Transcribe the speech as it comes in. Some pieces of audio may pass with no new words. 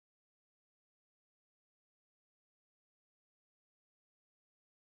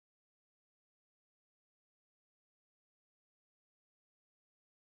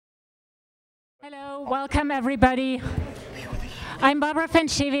Hello, welcome everybody. I'm Barbara van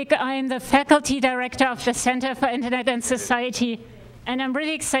Civic. I'm the faculty director of the Center for Internet and Society, and I'm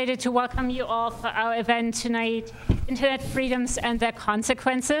really excited to welcome you all for our event tonight, Internet Freedoms and Their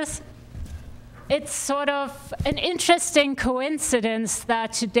Consequences. It's sort of an interesting coincidence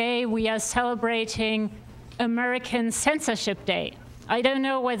that today we are celebrating American Censorship Day. I don't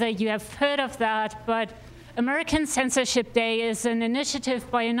know whether you have heard of that, but American Censorship Day is an initiative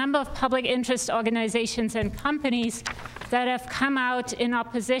by a number of public interest organizations and companies that have come out in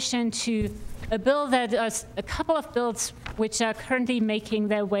opposition to a bill that is a couple of bills which are currently making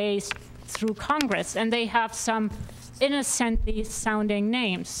their ways through Congress. And they have some innocently sounding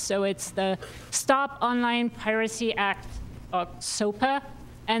names. So it's the Stop Online Piracy Act, or SOPA,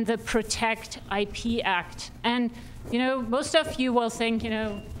 and the Protect IP Act. And most of you will think,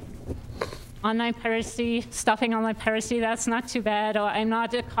 online piracy, stopping online piracy, that's not too bad, or I'm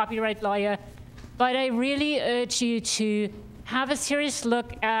not a copyright lawyer. But I really urge you to have a serious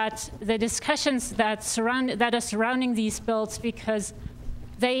look at the discussions that are surrounding these bills, because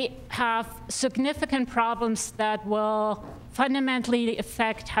they have significant problems that will fundamentally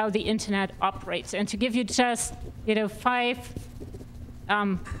affect how the internet operates. And to give you just 5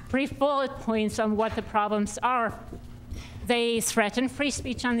 brief bullet points on what the problems are, they threaten free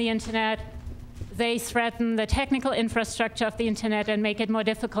speech on the internet. They threaten the technical infrastructure of the internet and make it more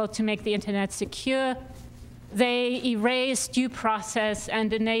difficult to make the internet secure. They erase due process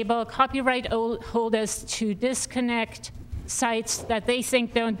and enable copyright holders to disconnect sites that they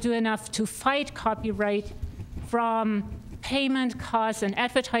think don't do enough to fight copyright from payment costs and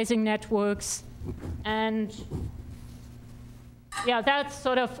advertising networks. And yeah, that's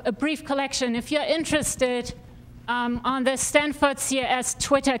sort of a brief collection. If you're interested, on the Stanford CS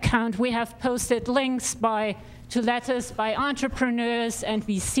Twitter account, we have posted links to letters by entrepreneurs and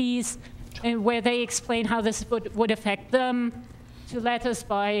VCs, where they explain how this would affect them, to letters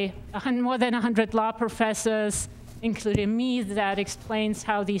by more than 100 law professors, including me, that explains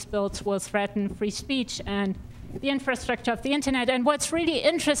how these bills will threaten free speech and the infrastructure of the internet. And what's really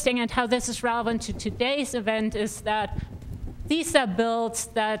interesting and how this is relevant to today's event is that these are bills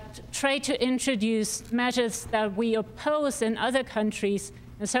that try to introduce measures that we oppose in other countries.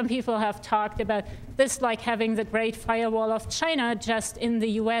 And some people have talked about this like having the Great Firewall of China just in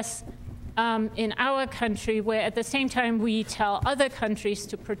the US, in our country, where at the same time we tell other countries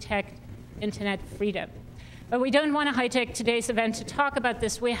to protect internet freedom. But we don't want to hijack today's event to talk about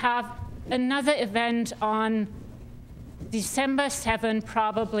this. We have another event on December 7,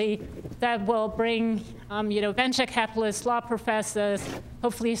 probably, that will bring venture capitalists, law professors,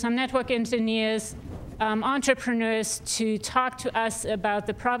 hopefully some network engineers, entrepreneurs to talk to us about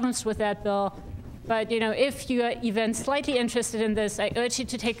the problems with that bill. But if you are even slightly interested in this, I urge you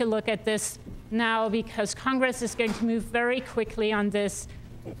to take a look at this now, because Congress is going to move very quickly on this.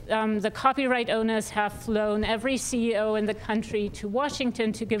 The copyright owners have flown every CEO in the country to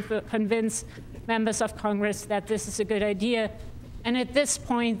Washington to convince members of Congress that this is a good idea. And at this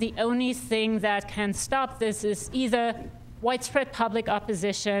point, the only thing that can stop this is either widespread public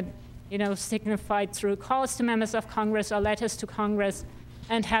opposition, signified through calls to members of Congress or letters to Congress,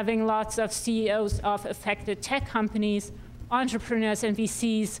 and having lots of CEOs of affected tech companies, entrepreneurs, and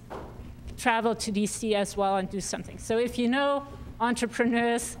VCs travel to DC as well and do something. So if you know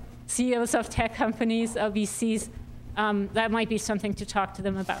entrepreneurs, CEOs of tech companies, or VCs, that might be something to talk to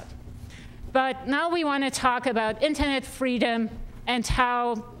them about. But now we want to talk about internet freedom and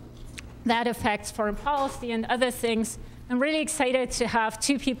how that affects foreign policy and other things. I'm really excited to have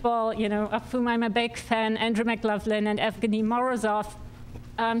 2 people, of whom I'm a big fan, Andrew McLaughlin and Evgeny Morozov,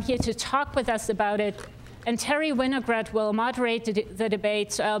 here to talk with us about it. And Terry Winograd will moderate the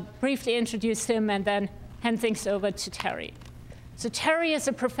debate. So I'll briefly introduce him and then hand things over to Terry. So Terry is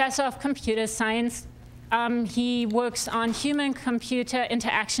a professor of computer science. He works on human-computer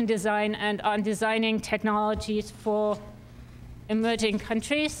interaction design and on designing technologies for emerging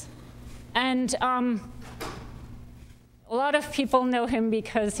countries. And a lot of people know him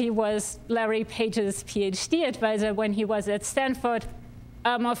because he was Larry Page's PhD advisor when he was at Stanford.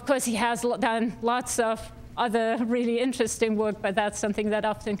 Of course, he has done lots of other really interesting work, but that's something that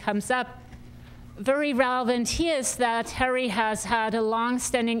often comes up. Very relevant here is that Terry has had a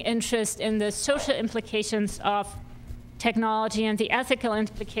long-standing interest in the social implications of technology and the ethical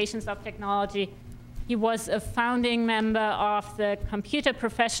implications of technology. He was a founding member of the Computer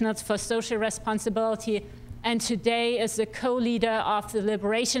Professionals for Social Responsibility, and today is the co-leader of the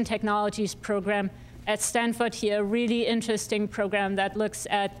Liberation Technologies program at Stanford here, a really interesting program that looks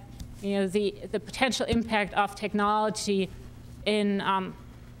at the potential impact of technology in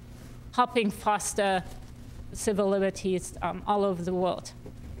helping foster civil liberties all over the world.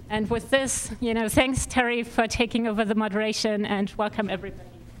 And with this, thanks, Terry, for taking over the moderation, and welcome, everybody.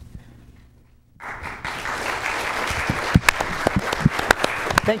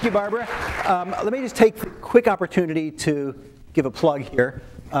 Thank you, Barbara. Let me just take a quick opportunity to give a plug here.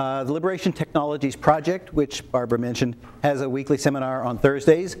 The Liberation Technologies Project, which Barbara mentioned, has a weekly seminar on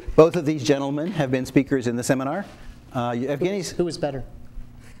Thursdays. Both of these gentlemen have been speakers in the seminar. Evgeny's... Who was better?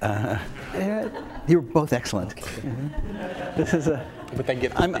 You were both excellent. This is a... But then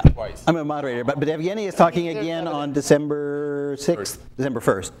get to speak twice. I'm a moderator, but Evgeny is talking again on December 6th, December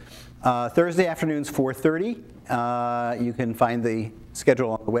 1st. Thursday afternoons, 4:30. You can find the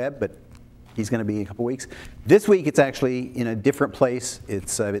schedule on the web, but he's going to be in a couple weeks. This week, it's actually in a different place.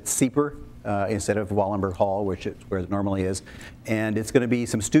 It's Sieper instead of Wallenberg Hall, which is where it normally is. And it's going to be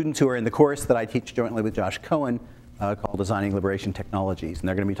some students who are in the course that I teach jointly with Josh Cohen called Designing Liberation Technologies. And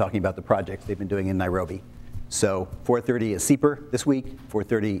they're going to be talking about the projects they've been doing in Nairobi. So 4:30 at Sieper this week,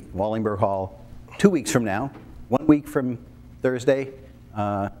 4:30 Wallenberg Hall 2 weeks from now. 1 week from Thursday,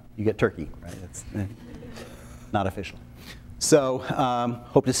 you get turkey, right? It's not official. So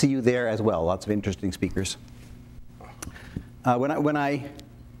hope to see you there as well. Lots of interesting speakers. When I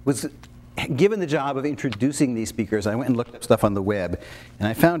was given the job of introducing these speakers, I went and looked up stuff on the web, and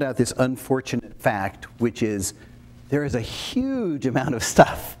I found out this unfortunate fact, which is there is a huge amount of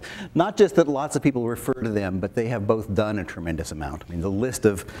stuff. Not just that lots of people refer to them, but they have both done a tremendous amount. I mean, the list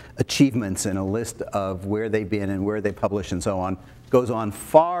of achievements and a list of where they've been and where they publish and so on goes on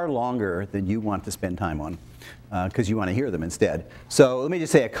far longer than you want to spend time on, because you want to hear them instead. So let me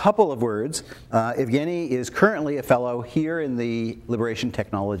just say a couple of words. Evgeny is currently a fellow here in the Liberation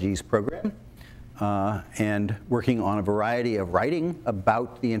Technologies program and working on a variety of writing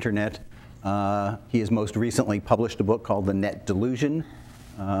about the internet. He has most recently published a book called The Net Delusion,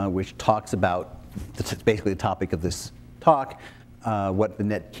 which talks about, basically the topic of this talk, what the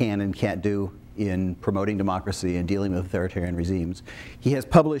net can and can't do in promoting democracy and dealing with authoritarian regimes. He has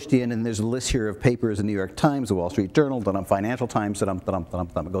published in, and there's a list here of papers in the New York Times, the Wall Street Journal, the Financial Times, it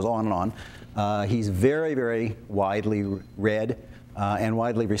goes on and on. He's very, very widely read and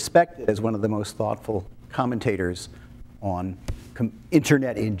widely respected as one of the most thoughtful commentators on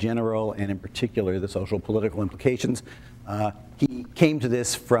internet in general, and in particular the social political implications. He came to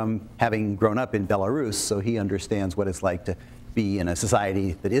this from having grown up in Belarus, so he understands what it's like to be in a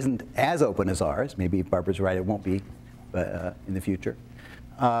society that isn't as open as ours. Maybe if Barbara's right, it won't be in the future.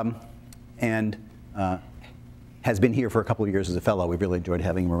 And has been here for a couple of years as a fellow. We've really enjoyed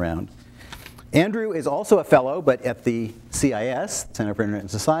having him around. Andrew is also a fellow, but at the CIS, Center for Internet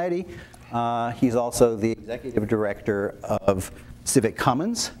and Society. He's also the executive director of Civic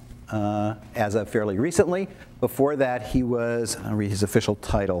Commons as of fairly recently. Before that, he was, I'll read his official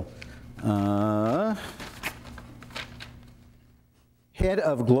title, Head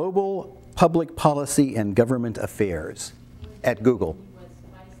of Global Public Policy and Government Affairs at Google.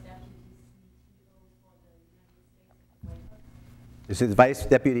 This is Vice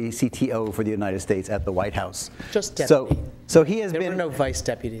Deputy CTO for the United States at the White House. Just deputy. So he has been... There were no vice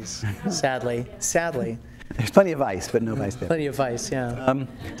deputies, sadly. Sadly. There's plenty of vice, but no vice deputy. Plenty of vice, yeah.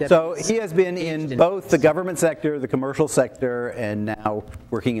 So he has been in both the government sector, the commercial sector, and now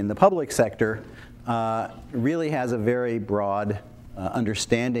working in the public sector. Really has a very broad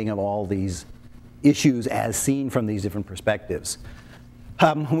understanding of all these issues as seen from these different perspectives.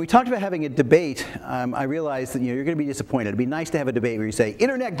 When we talked about having a debate, I realized that you're going to be disappointed. It'd be nice to have a debate where you say,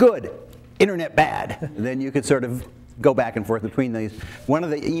 internet good, internet bad. And then you could sort of go back and forth between these. One of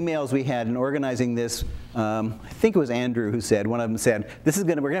the emails we had in organizing this, I think it was Andrew who said, one of them said, we're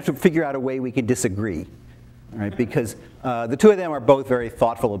going to have to figure out a way we can disagree. All right, because the two of them are both very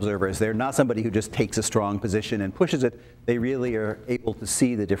thoughtful observers. They're not somebody who just takes a strong position and pushes it. They really are able to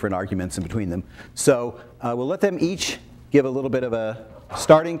see the different arguments in between them. So we'll let them each give a little bit of a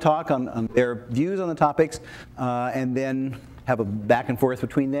starting talk on their views on the topics, and then have a back and forth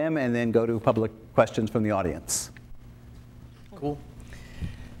between them, and then go to public questions from the audience. Cool.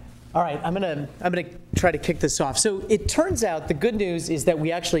 All right, I'm gonna try to kick this off. So it turns out the good news is that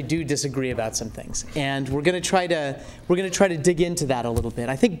we actually do disagree about some things, and we're gonna try to dig into that a little bit.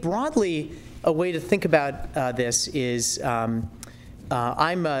 I think broadly a way to think about this is I'm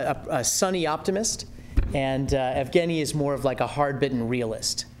a sunny optimist, and Evgeny is more of like a hard-bitten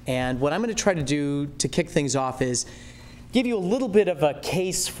realist. And what I'm going to try to do to kick things off is give you a little bit of a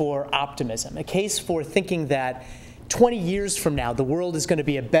case for optimism, a case for thinking that 20 years from now, the world is going to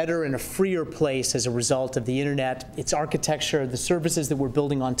be a better and a freer place as a result of the internet, its architecture, the services that we're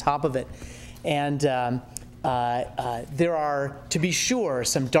building on top of it. And there are, to be sure,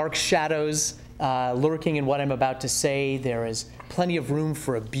 some dark shadows lurking in what I'm about to say. There is plenty of room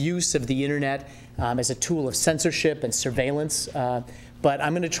for abuse of the internet as a tool of censorship and surveillance. But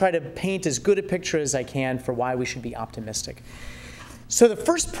I'm going to try to paint as good a picture as I can for why we should be optimistic. So the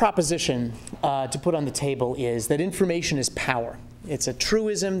first proposition to put on the table is that information is power. It's a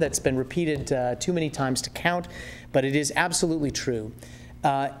truism that's been repeated too many times to count, but it is absolutely true.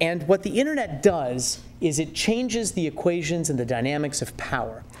 And what the internet does is it changes the equations and the dynamics of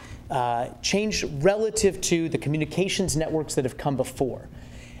power, change relative to the communications networks that have come before.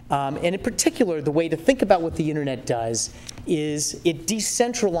 And in particular, the way to think about what the internet does is it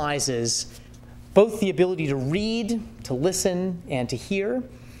decentralizes both the ability to read, to listen, and to hear,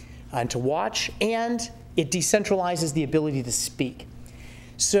 and to watch, and it decentralizes the ability to speak.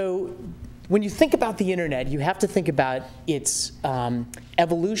 So when you think about the internet, you have to think about its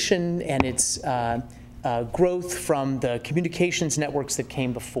evolution and its growth from the communications networks that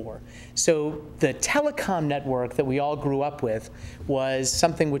came before. So the telecom network that we all grew up with was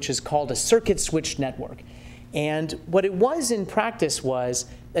something which is called a circuit switched network. And what it was in practice was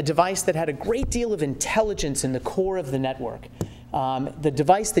a device that had a great deal of intelligence in the core of the network. The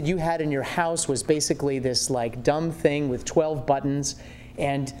device that you had in your house was basically this like dumb thing with 12 buttons,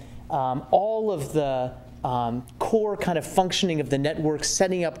 and all of the core kind of functioning of the network,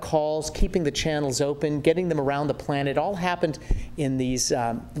 setting up calls, keeping the channels open, getting them around the planet, all happened in these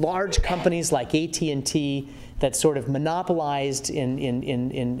large companies like AT&T that sort of monopolized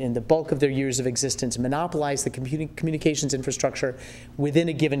in the bulk of their years of existence, monopolized the communications infrastructure within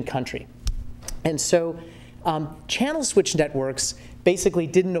a given country. And so channel switch networks basically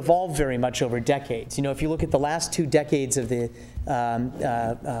didn't evolve very much over decades. You know, if you look at the last 2 decades of the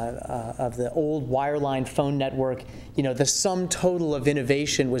old wireline phone network, you know, the sum total of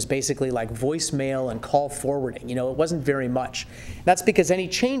innovation was basically like voicemail and call forwarding. You know, it wasn't very much. That's because any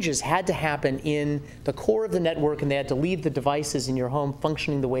changes had to happen in the core of the network, and they had to leave the devices in your home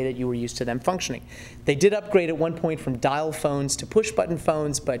functioning the way that you were used to them functioning. They did upgrade at one point from dial phones to push button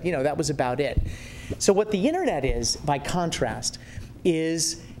phones, but you know, that was about it. So what the internet is, by contrast,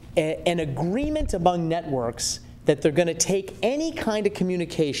 is an agreement among networks that they're going to take any kind of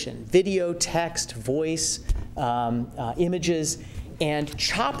communication, video, text, voice, images, and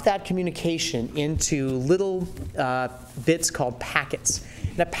chop that communication into little bits called packets.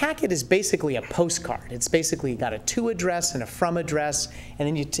 And a packet is basically a postcard. It's basically got a to address and a from address, and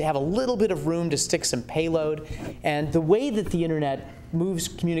then you have a little bit of room to stick some payload. And the way that the internet moves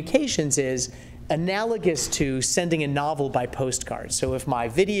communications is analogous to sending a novel by postcard. So if my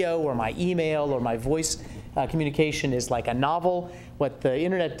video or my email or my voice communication is like a novel, what the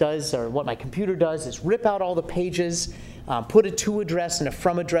internet does, or what my computer does, is rip out all the pages, put a to address and a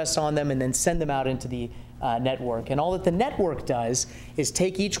from address on them, and then send them out into the network. And all that the network does is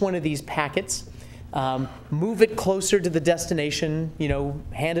take each one of these packets, move it closer to the destination, you know,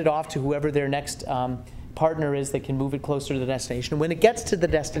 hand it off to whoever their next partner is that can move it closer to the destination. When it gets to the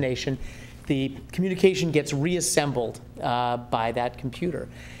destination, the communication gets reassembled by that computer.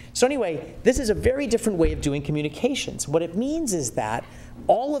 So anyway, this is a very different way of doing communications. What it means is that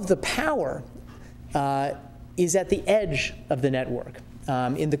all of the power is at the edge of the network.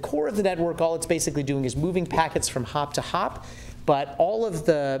 In the core of the network, all it's basically doing is moving packets from hop to hop, but all of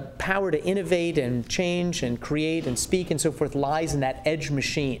the power to innovate and change and create and speak and so forth lies in that edge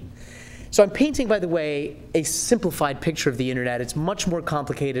machine. So I'm painting, by the way, a simplified picture of the internet. It's much more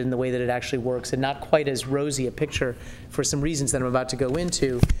complicated in the way that it actually works, and not quite as rosy a picture for some reasons that I'm about to go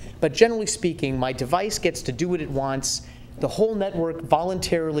into. But generally speaking, my device gets to do what it wants. The whole network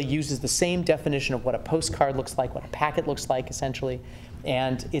voluntarily uses the same definition of what a postcard looks like, what a packet looks like, essentially.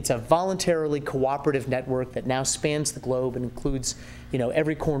 And it's a voluntarily cooperative network that now spans the globe and includes, you know,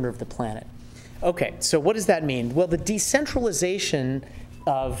 every corner of the planet. Okay, so what does that mean? Well, the decentralization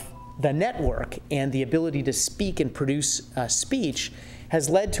of the network and the ability to speak and produce speech has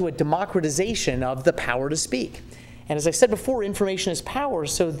led to a democratization of the power to speak. And as I said before, information is power,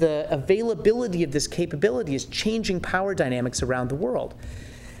 so the availability of this capability is changing power dynamics around the world.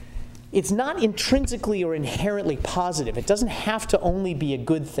 It's not intrinsically or inherently positive. It doesn't have to only be a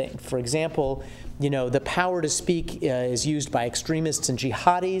good thing. For example, you know, the power to speak is used by extremists and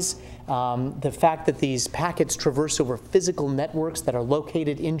jihadis. The fact that these packets traverse over physical networks that are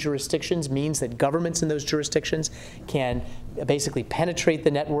located in jurisdictions means that governments in those jurisdictions can basically penetrate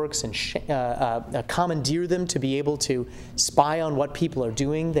the networks and commandeer them to be able to spy on what people are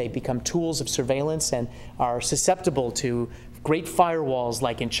doing. They become tools of surveillance and are susceptible to great firewalls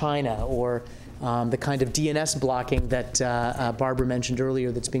like in China, or the kind of DNS blocking that Barbara mentioned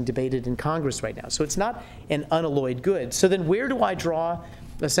earlier that's being debated in Congress right now. So it's not an unalloyed good. So then where do I draw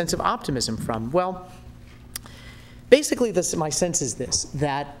a sense of optimism from? Well, basically my sense is this,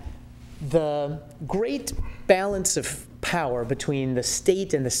 that the great balance of power between the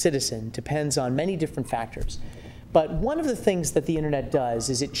state and the citizen depends on many different factors. But one of the things that the internet does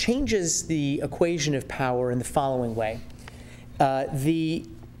is it changes the equation of power in the following way. The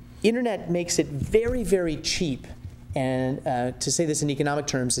internet makes it very, very cheap, and to say this in economic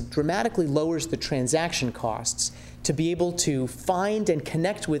terms, it dramatically lowers the transaction costs to be able to find and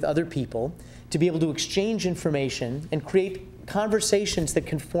connect with other people, to be able to exchange information and create conversations that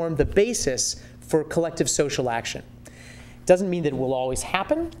can form the basis for collective social action. It doesn't mean that it will always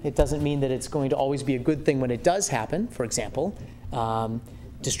happen. It doesn't mean that it's going to always be a good thing when it does happen. For example,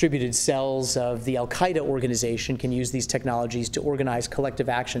 distributed cells of the Al-Qaeda organization can use these technologies to organize collective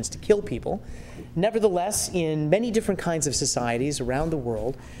actions to kill people. Nevertheless, in many different kinds of societies around the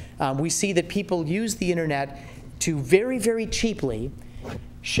world, we see that people use the internet to very, very cheaply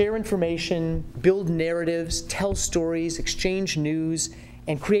share information, build narratives, tell stories, exchange news,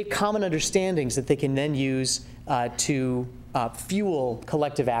 and create common understandings that they can then use to fuel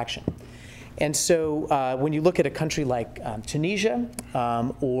collective action. And so when you look at a country like Tunisia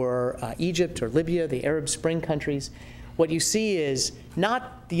or Egypt or Libya, the Arab Spring countries, what you see is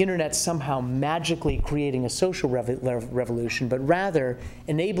not the internet somehow magically creating a social revolution, but rather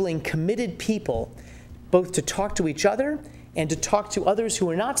enabling committed people both to talk to each other and to talk to others who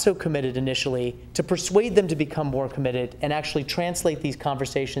are not so committed initially, to persuade them to become more committed and actually translate these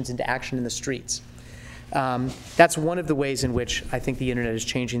conversations into action in the streets. That's one of the ways in which I think the internet is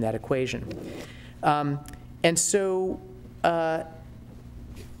changing that equation. And so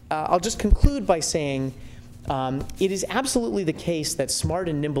I'll just conclude by saying it is absolutely the case that smart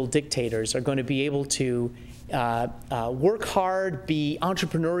and nimble dictators are going to be able to work hard, be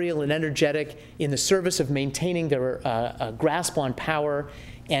entrepreneurial and energetic in the service of maintaining their grasp on power,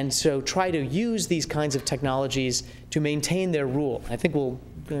 and so try to use these kinds of technologies to maintain their rule. I think we'll,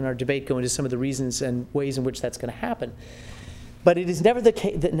 in our debate, go into some of the reasons and ways in which that's going to happen. But it is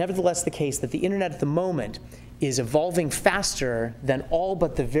nevertheless the case that the internet at the moment is evolving faster than all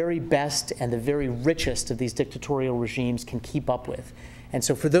but the very best and the very richest of these dictatorial regimes can keep up with. And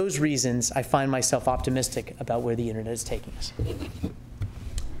so for those reasons, I find myself optimistic about where the internet is taking us.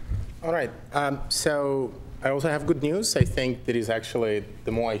 All right. So I also have good news. I think there is actually,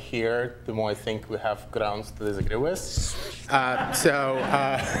 the more I hear, the more I think we have grounds to disagree with.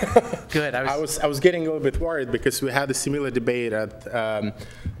 Good. I was getting a little bit worried because we had a similar debate at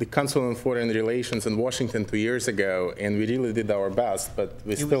the Council on Foreign Relations in Washington 2 years ago, and we really did our best, but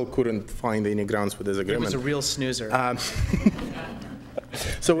we still couldn't find any grounds for disagreement. It was a real snoozer.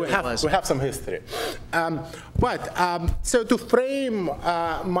 So we have some history. So to frame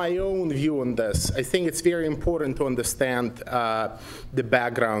my own view on this, I think it's very important to understand the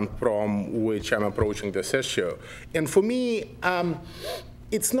background from which I'm approaching this issue. And for me,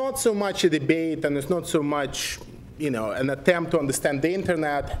 it's not so much a debate, and it's not so much an attempt to understand the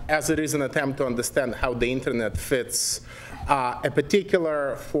internet as it is an attempt to understand how the internet fits a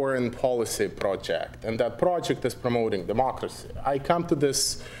particular foreign policy project, and that project is promoting democracy. I come to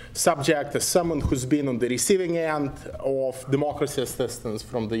this subject as someone who's been on the receiving end of democracy assistance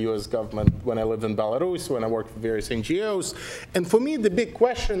from the US government when I lived in Belarus, when I worked for various NGOs. And for me, the big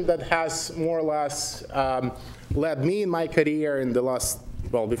question that has more or less led me in my career in the last,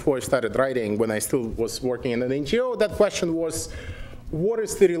 well, before I started writing, when I still was working in an NGO, that question was, what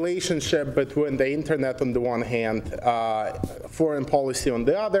is the relationship between the internet on the one hand, foreign policy on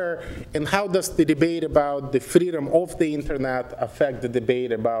the other, and how does the debate about the freedom of the internet affect the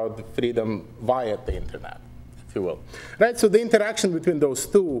debate about the freedom via the internet, if you will. Right, so the interaction between those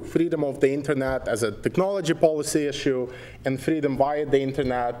two, freedom of the internet as a technology policy issue, and freedom via the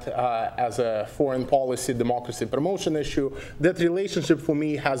internet as a foreign policy democracy promotion issue, that relationship for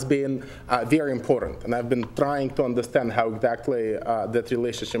me has been very important. And I've been trying to understand how exactly that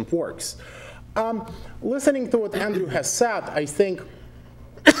relationship works. Listening to what Andrew has said, I think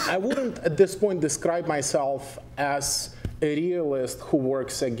I wouldn't at this point describe myself as a realist who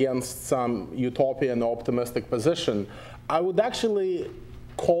works against some utopian optimistic position. I would actually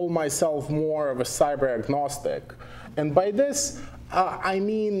call myself more of a cyber agnostic. And by this, I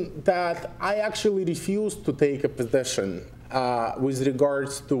mean that I actually refuse to take a position with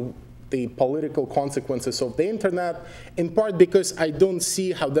regards to the political consequences of the internet, in part because I don't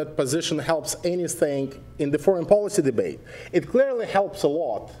see how that position helps anything in the foreign policy debate. It clearly helps a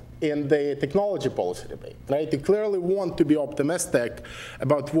lot in the technology policy debate, right? You clearly want to be optimistic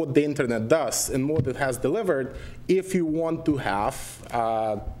about what the internet does and what it has delivered if you want to have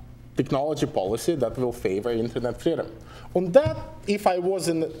technology policy that will favor internet freedom. On that, if I was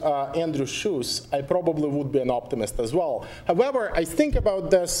in Andrew's shoes, I probably would be an optimist as well. However, I think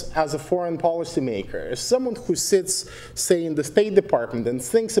about this as a foreign policy maker, as someone who sits, say, in the State Department and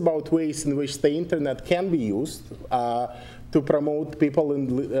thinks about ways in which the internet can be used to promote people,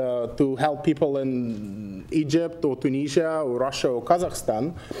 to help people in Egypt or Tunisia or Russia or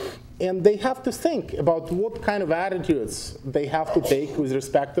Kazakhstan. And they have to think about what kind of attitudes they have to take with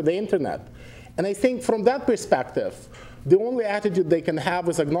respect to the internet. And I think from that perspective, the only attitude they can have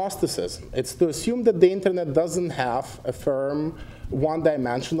is agnosticism. It's to assume that the internet doesn't have a firm,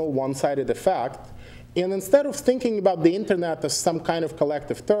 one-dimensional, one-sided effect. And instead of thinking about the internet as some kind of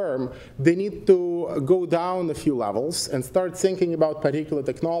collective term, they need to go down a few levels and start thinking about particular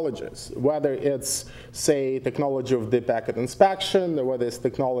technologies, whether it's, say, technology of deep packet inspection, or whether it's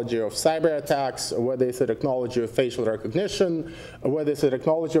technology of cyber attacks, or whether it's a technology of facial recognition, or whether it's a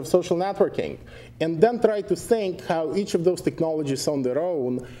technology of social networking. And then try to think how each of those technologies on their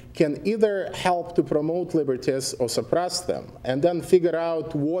own can either help to promote liberties or suppress them, and then figure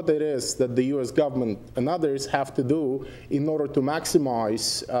out what it is that the US government and others have to do in order to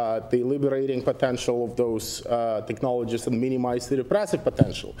maximize the liberating potential of those technologies and minimize the repressive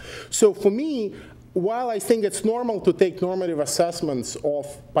potential. So for me, while I think it's normal to take normative assessments of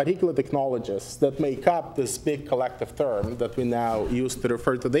particular technologies that make up this big collective term that we now use to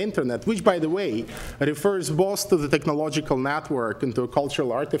refer to the internet, which, by the way, refers both to the technological network and to a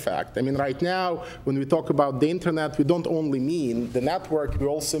cultural artifact. I mean, right now, when we talk about the internet, we don't only mean the network, we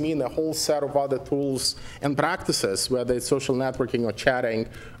also mean a whole set of other tools and practices, whether it's social networking or chatting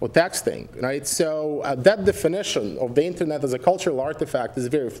or texting, right? So that definition of the internet as a cultural artifact is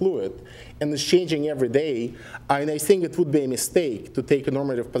very fluid and is changing every day, and I think it would be a mistake to take a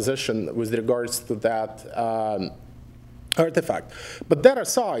normative position with regards to that artifact. But that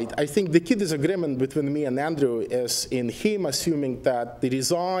aside, I think the key disagreement between me and Andrew is in him assuming that the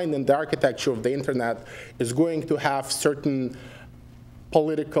design and the architecture of the internet is going to have certain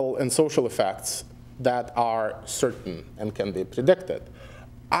political and social effects that are certain and can be predicted.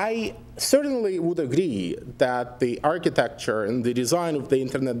 I certainly would agree that the architecture and the design of the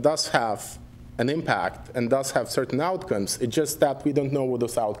internet does have an impact and does have certain outcomes. It's just that we don't know what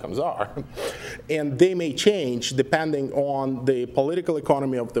those outcomes are. And they may change depending on the political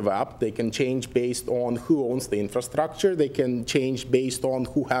economy of the web. They can change based on who owns the infrastructure. They can change based on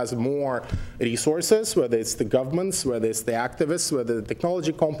who has more resources, whether it's the governments, whether it's the activists, whether the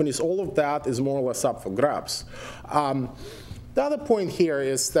technology companies. All of that is more or less up for grabs. The other point here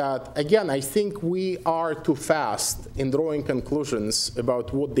is that, again, I think we are too fast in drawing conclusions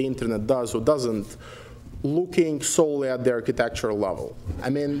about what the internet does or doesn't, looking solely at the architectural level. I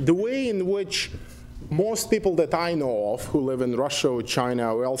mean, the way in which most people that I know of who live in Russia or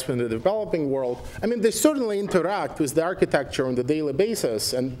China or elsewhere in the developing world, I mean, they certainly interact with the architecture on a daily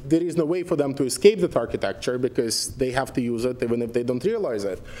basis, and there is no way for them to escape that architecture because they have to use it even if they don't realize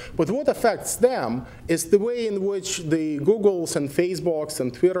it. But what affects them is the way in which the Googles and Facebooks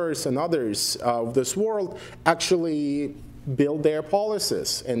and Twitters and others of this world actually build their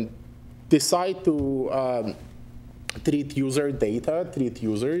policies and decide to treat user data, treat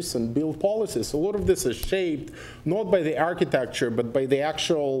users, and build policies. A lot of this is shaped not by the architecture, but by the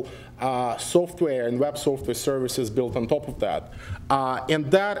actual software and web software services built on top of that. And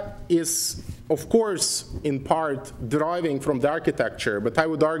that is, of course, in part deriving from the architecture, but I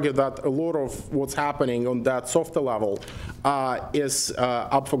would argue that a lot of what's happening on that software level is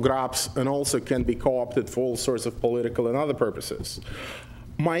up for grabs and also can be co-opted for all sorts of political and other purposes.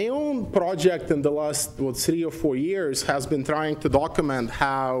 My own project in the last 3 or 4 years has been trying to document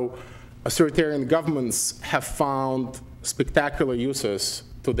how authoritarian governments have found spectacular uses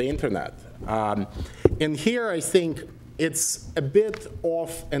to the internet. And here I think it's a bit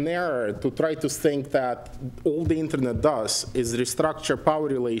of an error to try to think that all the internet does is restructure power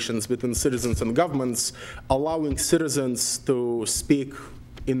relations between citizens and governments, allowing citizens to speak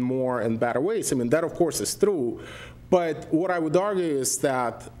in more and better ways. I mean, that of course is true. But what I would argue is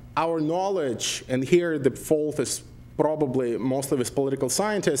that our knowledge, and here the fault is probably mostly with political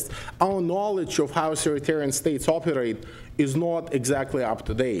scientists, our knowledge of how authoritarian states operate is not exactly up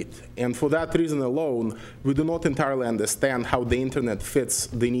to date. And for that reason alone, we do not entirely understand how the internet fits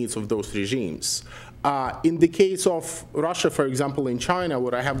the needs of those regimes. In the case of Russia, for example, in China,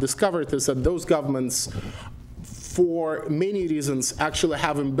 what I have discovered is that those governments for many reasons, actually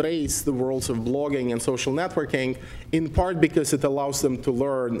have embraced the worlds of blogging and social networking, in part because it allows them to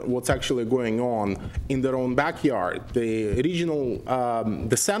learn what's actually going on in their own backyard. The regional,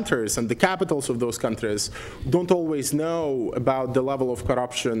 the centers and the capitals of those countries don't always know about the level of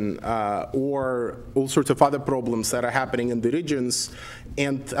corruption or all sorts of other problems that are happening in the regions,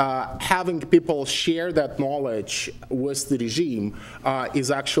 and having people share that knowledge with the regime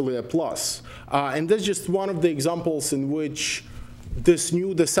is actually a plus. And that's just one of the examples in which this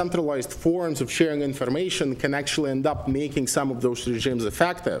new decentralized forms of sharing information can actually end up making some of those regimes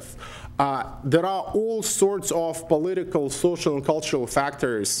effective. There are all sorts of political, social, and cultural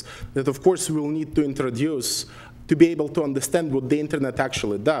factors that, of course, we'll need to introduce to be able to understand what the internet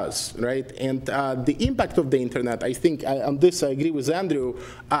actually does, right? And the impact of the internet, I think, on this I agree with Andrew,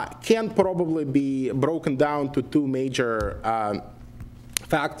 can probably be broken down to two major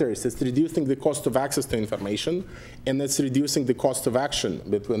factors. It's reducing the cost of access to information, and it's reducing the cost of action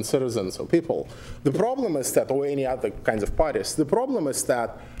between citizens or people. The problem is that, or any other kinds of parties, the problem is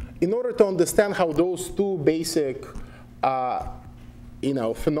that in order to understand how those two basic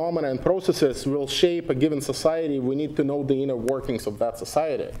phenomena and processes will shape a given society, we need to know the inner workings of that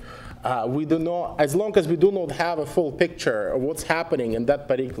society. We do not, as long as we do not have a full picture of what's happening in that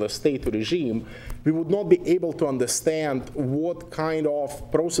particular state or regime, we would not be able to understand what kind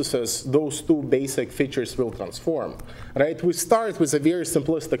of processes those two basic features will transform, right? We start with a very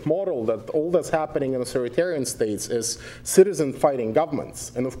simplistic model that all that's happening in authoritarian states is citizens fighting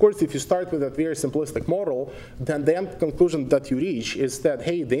governments. And of course, if you start with that very simplistic model, then the end conclusion that you reach is that,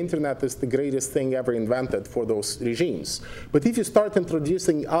 hey, the internet is the greatest thing ever invented for those regimes. But if you start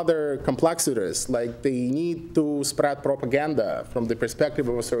introducing other complexities, like the need to spread propaganda from the perspective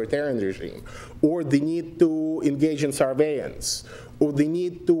of authoritarian regime, or the need to engage in surveillance, or the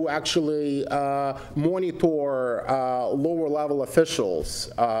need to actually monitor lower-level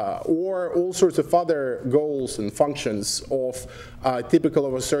officials, or all sorts of other goals and functions of typical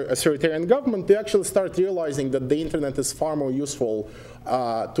of authoritarian government, they actually start realizing that the internet is far more useful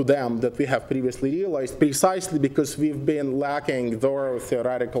to them than we have previously realized, precisely because we've been lacking thorough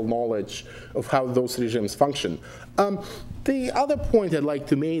theoretical knowledge of how those regimes function. The other point I'd like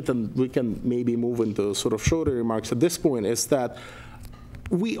to make, and we can maybe move into sort of shorter remarks at this point, is that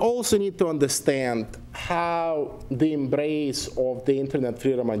we also need to understand how the embrace of the internet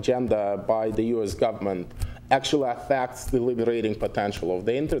freedom agenda by the US government actually affects the liberating potential of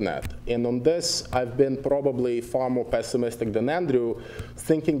the internet. And on this, I've been probably far more pessimistic than Andrew,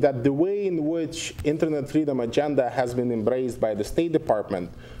 thinking that the way in which internet freedom agenda has been embraced by the State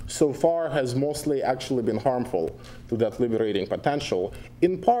Department so far has mostly actually been harmful to that liberating potential,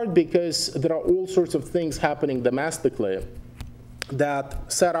 in part because there are all sorts of things happening domestically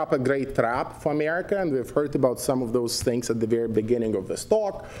that set up a great trap for America, and we've heard about some of those things at the very beginning of this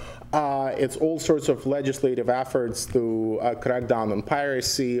talk. It's all sorts of legislative efforts to crack down on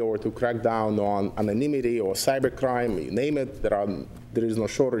piracy or to crack down on anonymity or cybercrime, you name it. There is no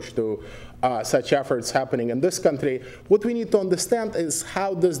shortage to such efforts happening in this country. What we need to understand is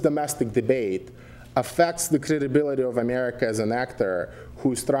how this domestic debate affects the credibility of America as an actor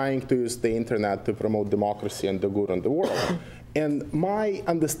who's trying to use the internet to promote democracy and the good in the world. And my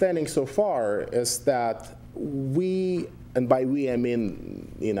understanding so far is that we, and by we I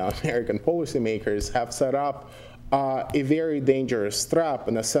mean American policymakers, have set up a very dangerous trap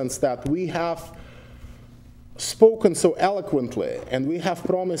in the sense that we have spoken so eloquently and we have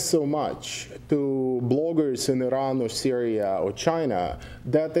promised so much to bloggers in Iran or Syria or China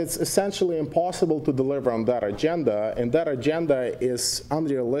that it's essentially impossible to deliver on that agenda, and that agenda is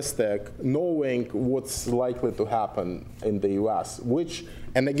unrealistic knowing what's likely to happen in the US, which,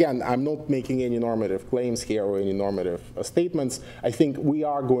 and again, I'm not making any normative claims here or any normative statements. I think we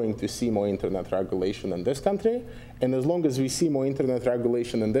are going to see more internet regulation in this country, and as long as we see more internet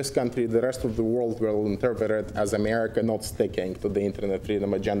regulation in this country, the rest of the world will interpret it as America not sticking to the internet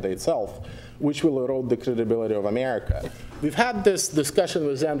freedom agenda itself, which will erode the credibility of America. We've had this discussion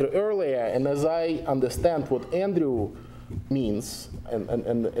with Andrew earlier, and as I understand what Andrew means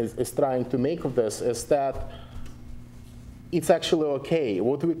and is trying to make of this is that it's actually okay.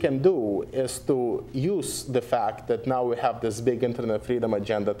 What we can do is to use the fact that now we have this big internet freedom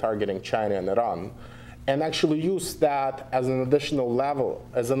agenda targeting China and Iran, and actually use that as an additional level,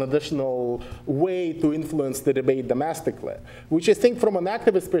 as an additional way to influence the debate domestically, which I think from an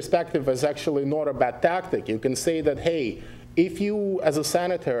activist perspective is actually not a bad tactic. You can say that, hey, if you as a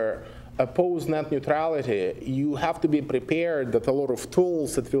senator oppose net neutrality, you have to be prepared that a lot of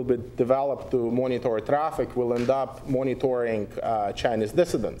tools that will be developed to monitor traffic will end up monitoring Chinese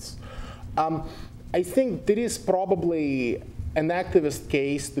dissidents. I think there is probably an activist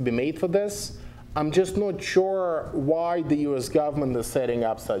case to be made for this. I'm just not sure why the US government is setting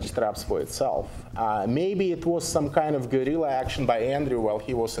up such traps for itself. Maybe it was some kind of guerrilla action by Andrew while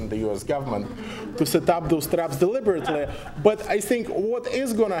he was in the US government to set up those traps deliberately. But I think what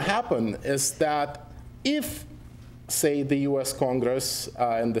is going to happen is that if, say, the US Congress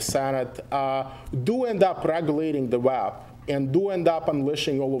and the Senate do end up regulating the web and do end up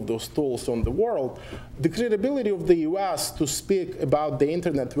unleashing all of those tools on the world, the credibility of the US to speak about the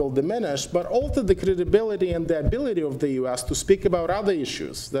internet will diminish, but also the credibility and the ability of the US to speak about other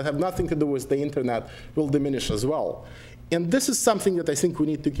issues that have nothing to do with the internet will diminish as well. And this is something that I think we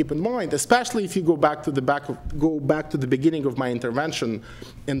need to keep in mind, especially if you go back to the beginning of my intervention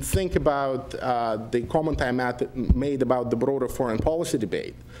and think about the comment I made about the broader foreign policy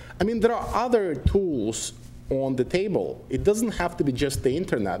debate. I mean, there are other tools on the table. It doesn't have to be just the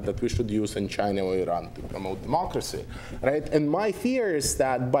internet that we should use in China or Iran to promote democracy, right? And my fear is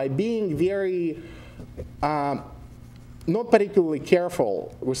that by being very not particularly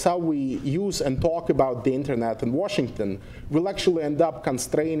careful with how we use and talk about the internet in Washington, we'll actually end up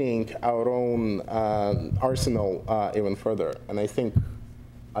constraining our own arsenal even further. And I think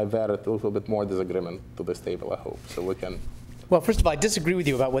I've added a little bit more disagreement to this table, I hope, so we can. Well, first of all, I disagree with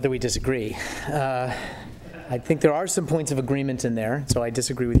you about whether we disagree. I think there are some points of agreement in there, so I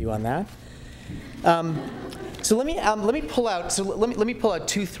disagree with you on that. So let me pull out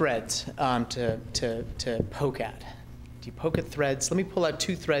two threads to poke at. Do you poke at threads? Let me pull out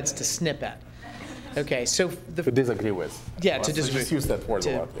two threads to snip at. Okay, so to disagree with. Yeah, to disagree. Just use that word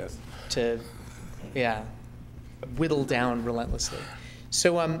a lot. Yes. Yeah, whittle down relentlessly.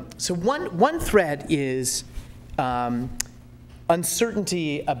 So one thread is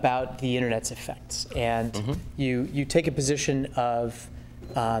uncertainty about the internet's effects, and you take a position of,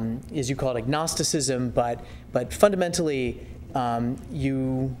 as you call it, agnosticism, but fundamentally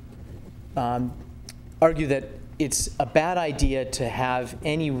you argue that it's a bad idea to have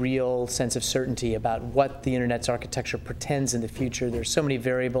any real sense of certainty about what the internet's architecture pretends in the future. There's so many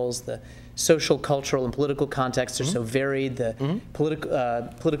variables. The social, cultural, and political contexts are so varied. The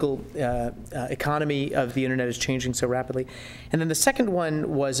political economy of the internet is changing so rapidly. And then the second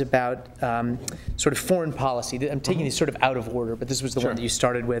one was about sort of foreign policy. I'm taking these sort of out of order, but this was the one that you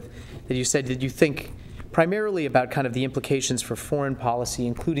started with, that you said that you think primarily about kind of the implications for foreign policy,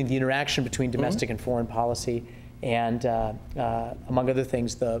 including the interaction between domestic and foreign policy, and among other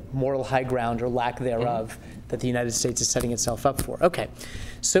things, the moral high ground or lack thereof that the United States is setting itself up for. Okay,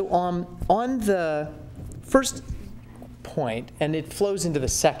 so on the first point, and it flows into the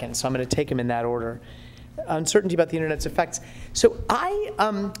second, so I'm going to take them in that order. Uncertainty about the internet's effects. So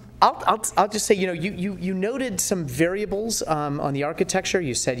I'll just say, you noted some variables on the architecture.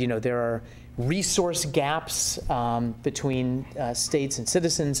 You said, there are resource gaps between states and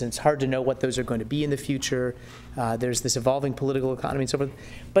citizens, and it's hard to know what those are going to be in the future. There's this evolving political economy and so forth.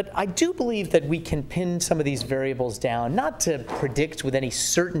 But I do believe that we can pin some of these variables down, not to predict with any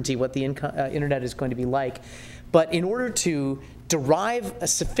certainty what the internet is going to be like, but in order to derive a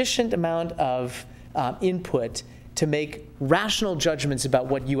sufficient amount of input to make rational judgments about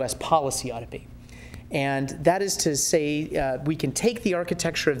what US policy ought to be. And that is to say, we can take the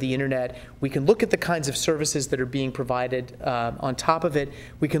architecture of the internet, we can look at the kinds of services that are being provided on top of it,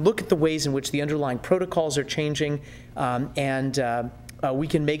 we can look at the ways in which the underlying protocols are changing, and we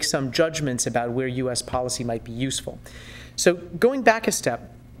can make some judgments about where US policy might be useful. So going back a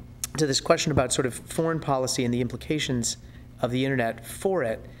step to this question about sort of foreign policy and the implications of the internet for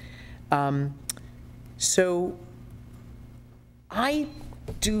it, so I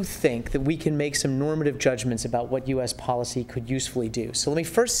do think that we can make some normative judgments about what US policy could usefully do. So let me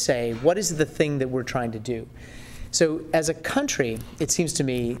first say, what is the thing that we're trying to do? So as a country, it seems to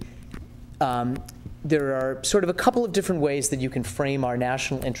me, there are sort of a couple of different ways that you can frame our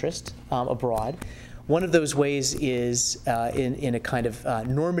national interest abroad. One of those ways is in a kind of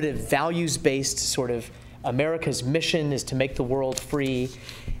normative, values-based sort of America's mission is to make the world free.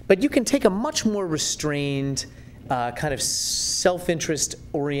 But you can take a much more restrained, kind of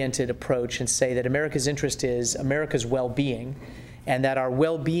self-interest-oriented approach and say that America's interest is America's well-being, and that our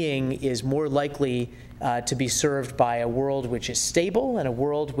well-being is more likely to be served by a world which is stable, and a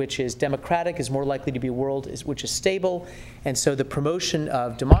world which is democratic is more likely to be a world which is stable. And so the promotion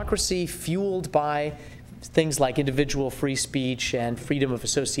of democracy, fueled by things like individual free speech and freedom of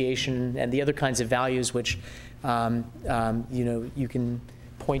association and the other kinds of values which you can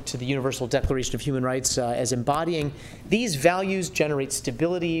point to the Universal Declaration of Human Rights as embodying. These values generate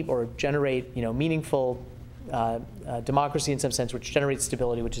stability or generate meaningful democracy in some sense, which generates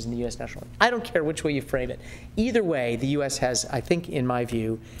stability, which is in the U.S. national. I don't care which way you frame it. Either way, the U.S. has, I think, in my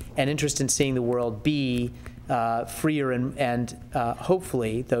view, an interest in seeing the world be freer and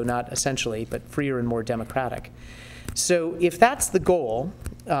hopefully, though not essentially, but freer and more democratic. So if that's the goal,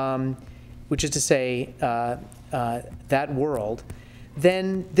 which is to say that world,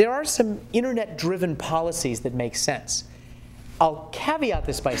 then there are some internet-driven policies that make sense. I'll caveat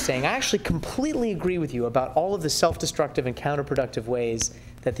this by saying I actually completely agree with you about all of the self-destructive and counterproductive ways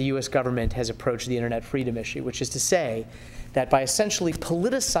that the US government has approached the internet freedom issue, which is to say that by essentially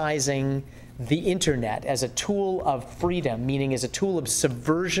politicizing the internet as a tool of freedom, meaning as a tool of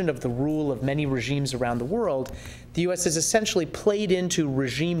subversion of the rule of many regimes around the world, the US has essentially played into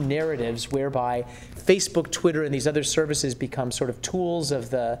regime narratives whereby Facebook, Twitter, and these other services become sort of tools of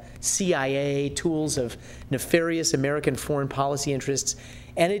the CIA, tools of nefarious American foreign policy interests.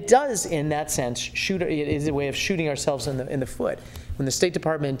 And it does, in that sense, it is a way of shooting ourselves in the foot. When the State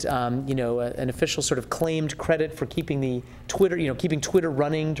Department, an official sort of claimed credit for keeping the Twitter, keeping Twitter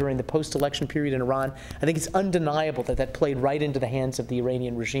running during the post-election period in Iran, I think it's undeniable that that played right into the hands of the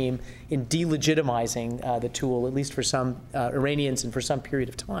Iranian regime in delegitimizing the tool, at least for some Iranians and for some period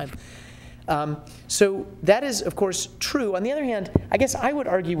of time. So that is, of course, true. On the other hand, I guess I would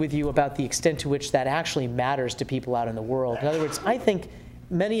argue with you about the extent to which that actually matters to people out in the world. In other words, I think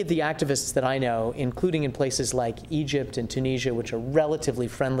many of the activists that I know, including in places like Egypt and Tunisia, which are relatively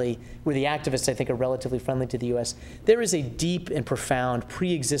friendly, where the activists, I think, are relatively friendly to the US, there is a deep and profound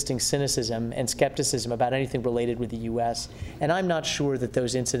pre-existing cynicism and skepticism about anything related with the US. And I'm not sure that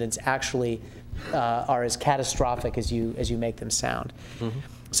those incidents actually are as catastrophic as you make them sound. Mm-hmm.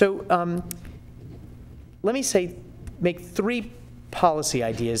 So let me make three policy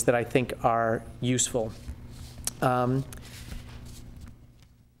ideas that I think are useful.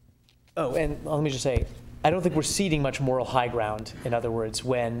 Oh, and let me just say, I don't think we're ceding much moral high ground, in other words,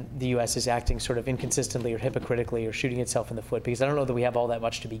 when the U.S. is acting sort of inconsistently or hypocritically or shooting itself in the foot, because I don't know that we have all that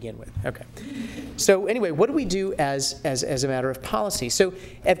much to begin with. Okay. So anyway, what do we do as a matter of policy? So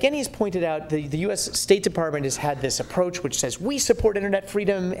Evgeny has pointed out the U.S. State Department has had this approach which says we support internet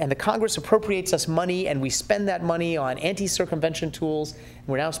freedom and the Congress appropriates us money and we spend that money on anti-circumvention tools. And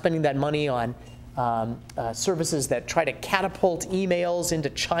we're now spending that money on services that try to catapult emails into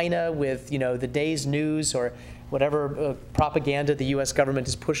China with, the day's news or whatever propaganda the U.S. government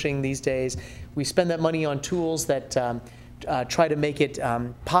is pushing these days. We spend that money on tools that try to make it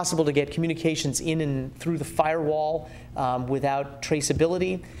possible to get communications in and through the firewall without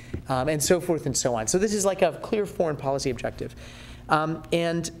traceability, and so forth and so on. So this is like a clear foreign policy objective. What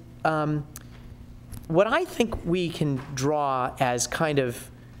I think we can draw as kind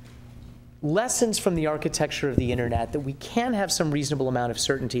of lessons from the architecture of the internet that we can have some reasonable amount of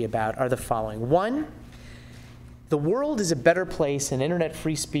certainty about are the following. One, the world is a better place, and internet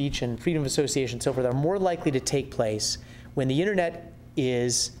free speech and freedom of association and so forth are more likely to take place when the internet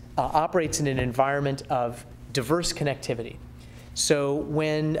operates in an environment of diverse connectivity. So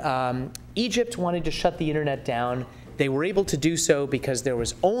when Egypt wanted to shut the internet down, they were able to do so because there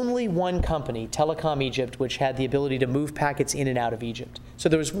was only one company, Telecom Egypt, which had the ability to move packets in and out of Egypt. So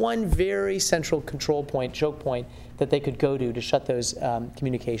there was one very central control point, choke point, that they could go to shut those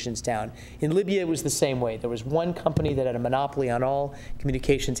communications down. In Libya, it was the same way. There was one company that had a monopoly on all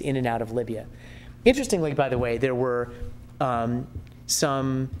communications in and out of Libya. Interestingly, by the way, there were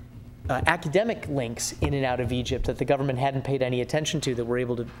some academic links in and out of Egypt that the government hadn't paid any attention to that were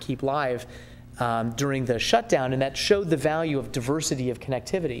able to keep live during the shutdown, and that showed the value of diversity of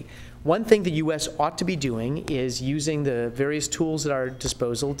connectivity. One thing the U.S. ought to be doing is using the various tools at our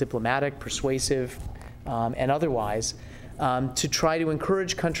disposal, diplomatic, persuasive, and otherwise, to try to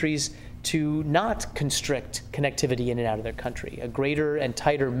encourage countries to not constrict connectivity in and out of their country. A greater and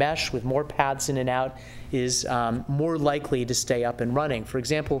tighter mesh with more paths in and out is more likely to stay up and running. For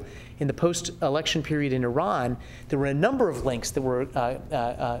example, in the post-election period in Iran, there were a number of links that were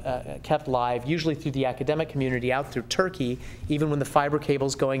kept live, usually through the academic community, out through Turkey, even when the fiber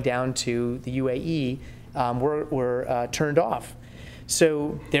cables going down to the UAE were turned off.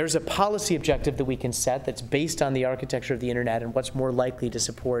 So there's a policy objective that we can set that's based on the architecture of the internet and what's more likely to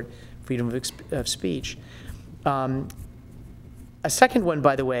support freedom of speech. A second one,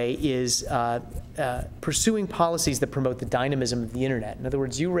 by the way, is pursuing policies that promote the dynamism of the internet. In other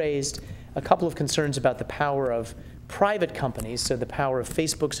words, you raised a couple of concerns about the power of private companies, so the power of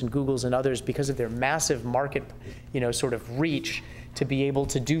Facebooks and Googles and others because of their massive market, sort of reach to be able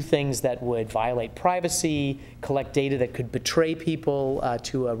to do things that would violate privacy, collect data that could betray people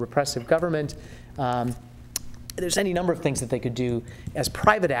to a repressive government. There's any number of things that they could do as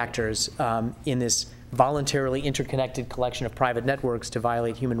private actors in this voluntarily interconnected collection of private networks to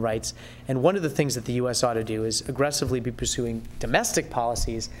violate human rights. And one of the things that the US ought to do is aggressively be pursuing domestic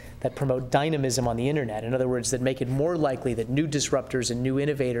policies that promote dynamism on the internet. In other words, that make it more likely that new disruptors and new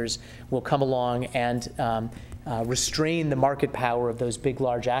innovators will come along and restrain the market power of those big,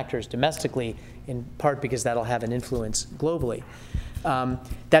 large actors domestically, in part because that'll have an influence globally.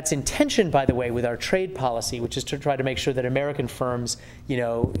 That's in tension, by the way, with our trade policy, which is to try to make sure that American firms,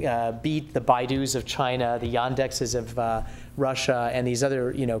 beat the Baidus of China, the Yandexes of Russia, and these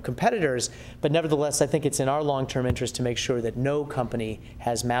other, competitors. But nevertheless, I think it's in our long-term interest to make sure that no company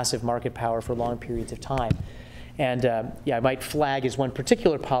has massive market power for long periods of time. And I might flag as one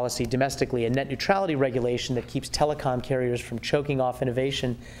particular policy domestically a net neutrality regulation that keeps telecom carriers from choking off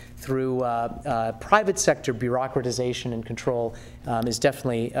innovation through private sector bureaucratization and control is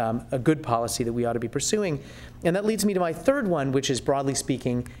definitely a good policy that we ought to be pursuing. And that leads me to my third one, which is, broadly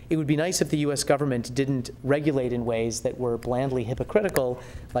speaking, it would be nice if the US government didn't regulate in ways that were blandly hypocritical,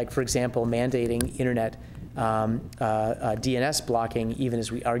 like, for example, mandating internet DNS blocking, even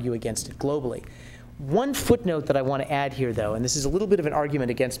as we argue against it globally. One footnote that I want to add here, though, and this is a little bit of an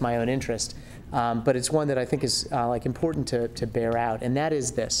argument against my own interest, but it's one that I think is important to bear out, and that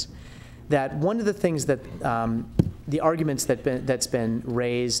is this: that one of the things that the arguments that's been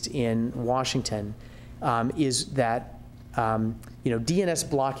raised in Washington is that DNS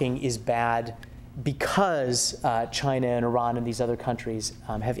blocking is bad because China and Iran and these other countries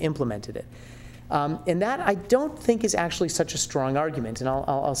have implemented it. And that I don't think is actually such a strong argument, and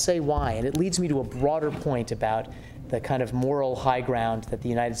I'll say why. And it leads me to a broader point about the kind of moral high ground that the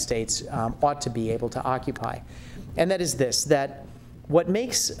United States ought to be able to occupy. And that is this: that what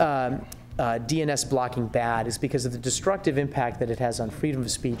makes DNS blocking bad is because of the destructive impact that it has on freedom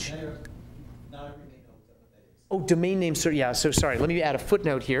of speech. Oh, domain name, sir. Yeah, so sorry. Let me add a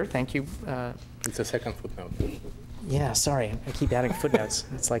footnote here. Thank you. It's a second footnote. Yeah, sorry. I keep adding footnotes.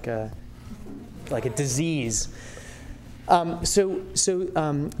 It's like a disease.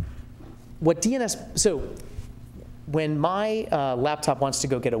 When my laptop wants to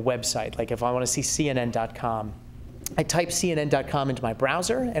go get a website, like if I want to see CNN.com, I type CNN.com into my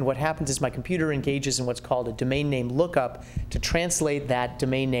browser, and what happens is my computer engages in what's called a domain name lookup to translate that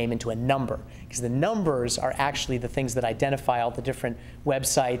domain name into a number, because the numbers are actually the things that identify all the different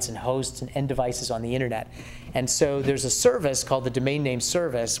websites and hosts and end devices on the internet. And so there's a service called the Domain Name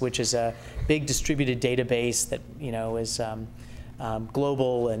Service, which is a big distributed database that is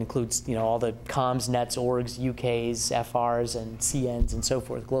global and includes all the comms, nets, orgs, UKs, FRs, and CNs, and so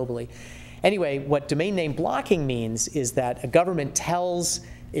forth globally. Anyway, what domain name blocking means is that a government tells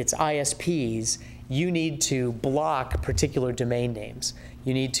its ISPs, you need to block particular domain names.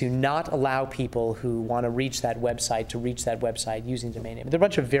 You need to not allow people who want to reach that website using domain name. There are a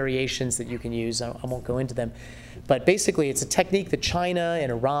bunch of variations that you can use. I won't go into them. But basically, it's a technique that China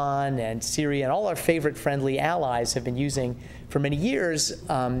and Iran and Syria and all our favorite friendly allies have been using for many years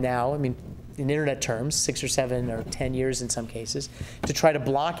now. I mean, in internet terms, 6 or 7 or 10 years in some cases, to try to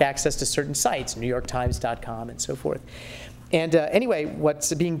block access to certain sites, NewYorkTimes.com and so forth. And anyway,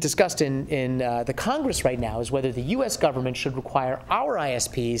 what's being discussed in the Congress right now is whether the US government should require our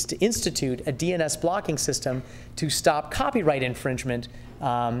ISPs to institute a DNS blocking system to stop copyright infringement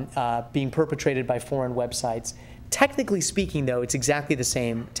being perpetrated by foreign websites. Technically speaking, though, it's exactly the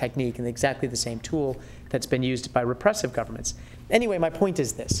same technique and exactly the same tool that's been used by repressive governments. Anyway, my point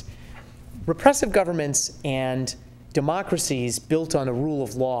is this. Repressive governments and democracies built on a rule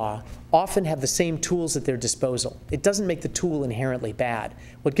of law often have the same tools at their disposal. It doesn't make the tool inherently bad.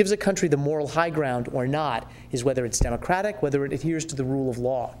 What gives a country the moral high ground or not is whether it's democratic, whether it adheres to the rule of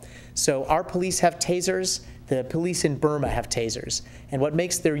law. So our police have tasers. The police in Burma have tasers. And what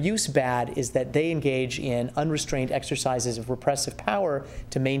makes their use bad is that they engage in unrestrained exercises of repressive power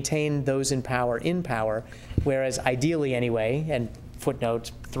to maintain those in power, whereas ideally anyway, and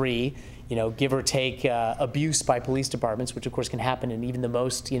footnote 3, give or take abuse by police departments, which of course can happen in even the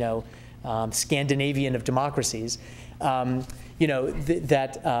most, Scandinavian of democracies.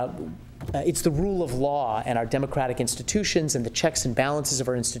 It's the rule of law and our democratic institutions and the checks and balances of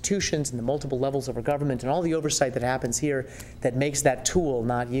our institutions and the multiple levels of our government and all the oversight that happens here that makes that tool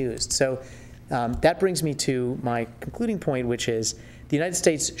not used. So that brings me to my concluding point, which is the United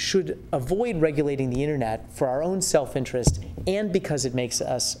States should avoid regulating the internet for our own self-interest and because it makes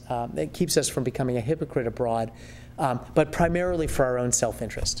us, it keeps us from becoming a hypocrite abroad, but primarily for our own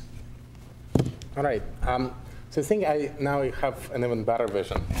self-interest. All right. So I think I now have an even better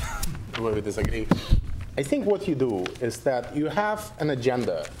vision where we disagree. I think what you do is that you have an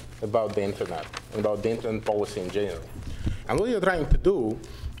agenda about the internet, about the internet policy in general. And what you're trying to do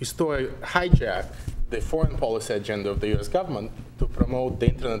is to hijack the foreign policy agenda of the US government to promote the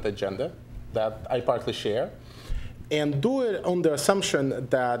internet agenda that I partly share, and do it on the assumption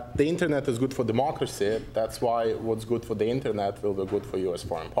that the internet is good for democracy. That's why what's good for the internet will be good for US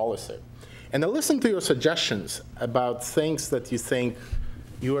foreign policy. And I listen to your suggestions about things that you think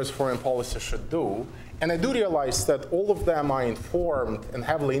US foreign policy should do, and I do realize that all of them are informed and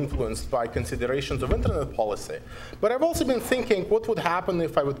heavily influenced by considerations of internet policy. But I've also been thinking, what would happen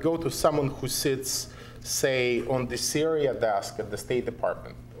if I would go to someone who sits, say, on the Syria desk at the State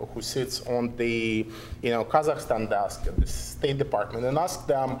Department, or who sits on the Kazakhstan desk at the State Department, and ask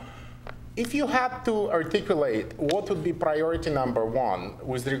them, if you had to articulate what would be priority number one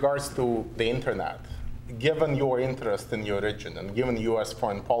with regards to the internet, given your interest in your region and given US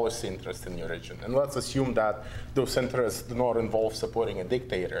foreign policy interest in your region, and let's assume that those interests do not involve supporting a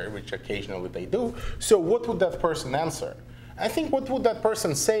dictator, which occasionally they do, so what would that person answer? I think what would that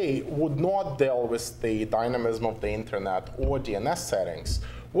person say would not deal with the dynamism of the internet or DNS settings.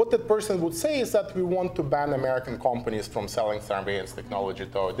 What that person would say is that we want to ban American companies from selling surveillance technology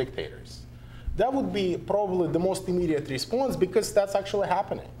to our dictators. That would be probably the most immediate response, because that's actually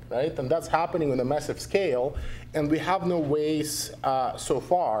happening, right? And that's happening on a massive scale, and we have no ways so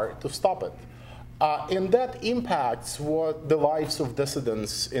far to stop it. And that impacts the lives of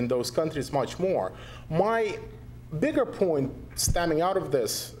dissidents in those countries much more. My bigger point stemming out of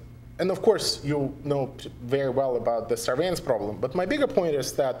this, and of course you know very well about the surveillance problem, but my bigger point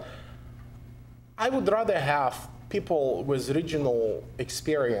is that I would rather have people with regional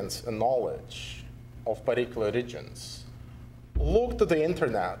experience and knowledge of particular regions look to the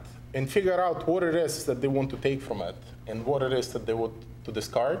internet and figure out what it is that they want to take from it, and what it is that they want to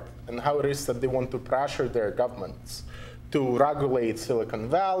discard, and how it is that they want to pressure their governments to regulate Silicon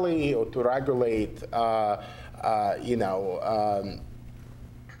Valley, or to regulate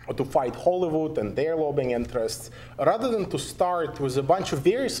or to fight Hollywood and their lobbying interests, rather than to start with a bunch of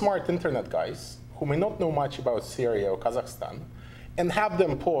very smart internet guys who may not know much about Syria or Kazakhstan, and have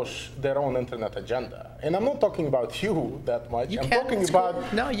them push their own internet agenda. And I'm not talking about you that much. I'm talking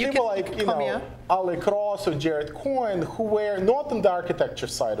about people like Ali Cross or Jared Cohen, who were not on the architecture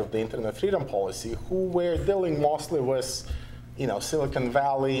side of the internet freedom policy, who were dealing mostly with Silicon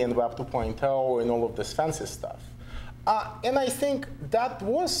Valley and Web 2.0 and all of this fancy stuff. And I think that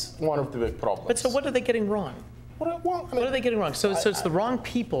was one of the big problems. But so what are they getting wrong? What are they getting wrong? So it's the wrong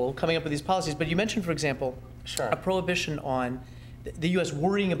people coming up with these policies. But you mentioned, for example, a prohibition on the U.S.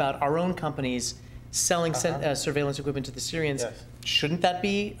 worrying about our own companies selling surveillance equipment to the Syrians. Yes. Shouldn't that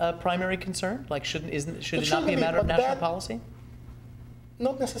be a primary concern? Like, should it not be a matter of national policy?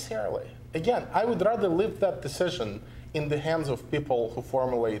 Not necessarily. Again, I would rather leave that decision in the hands of people who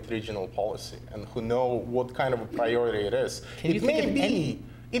formulate regional policy and who know what kind of a priority it is. It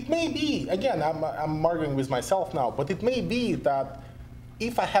may be, again, I'm arguing with myself now, but it may be that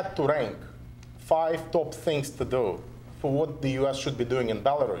if I had to rank 5 top things to do for what the US should be doing in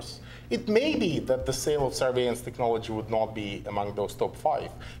Belarus, it may be that the sale of surveillance technology would not be among those top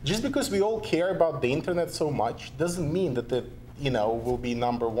 5. Just because we all care about the internet so much doesn't mean that it will be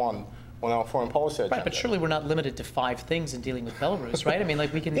number 1 on our foreign policy agenda. Right, but surely we're not limited to 5 things in dealing with Belarus, right? I mean,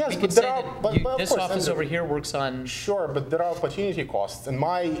 like we can, yes, we can say that this office over here works on... Sure, but there are opportunity costs. And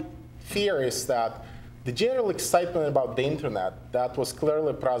my fear is that the general excitement about the internet that was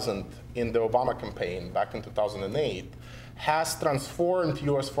clearly present in the Obama campaign back in 2008 has transformed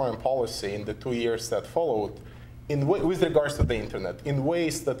US foreign policy in the 2 years that followed with regards to the internet in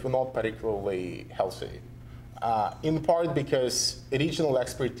ways that were not particularly healthy. In part because regional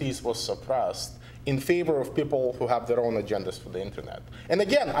expertise was suppressed in favor of people who have their own agendas for the internet. And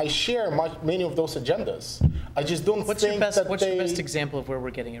again, I share many of those agendas. I just don't What's your best example of where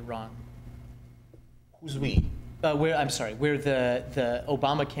we're getting it wrong? Who's we? I'm sorry, we're the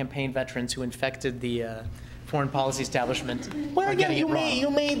Obama campaign veterans who infected the foreign policy establishment. Well, again,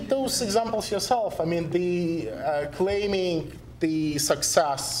 you made those examples yourself. I mean, the claiming the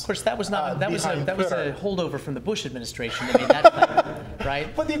success. Of course, that was not. That was a holdover from the Bush administration. I mean, that,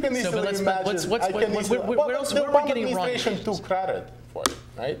 right? But you can easily imagine. Where else? Where are we getting it wrong? The administration took credit for it,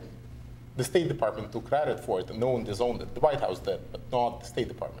 right? The State Department took credit for it, and no one disowned it. The White House did, but not the State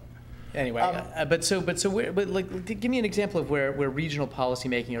Department. Anyway, give me an example of where regional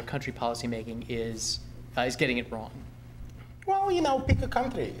policymaking or country policymaking is getting it wrong. Well, pick a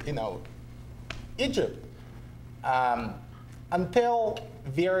country. Egypt. Until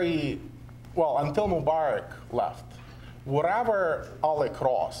Mubarak left, whatever Alec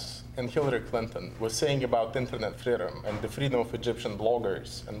Ross and Hillary Clinton were saying about internet freedom and the freedom of Egyptian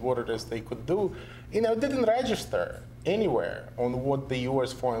bloggers and what it is they could do, didn't register anywhere on what the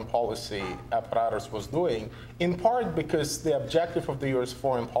U.S. foreign policy apparatus was doing, in part because the objective of the U.S.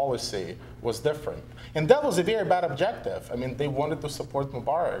 foreign policy was different. And that was a very bad objective. I mean, they wanted to support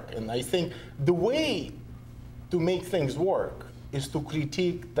Mubarak. And I think the way to make things work is to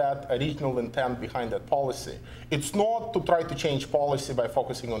critique that original intent behind that policy. It's not to try to change policy by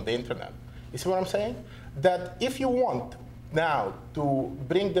focusing on the internet. You see what I'm saying? That if you want now to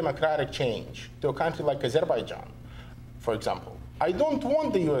bring democratic change to a country like Azerbaijan, for example, I don't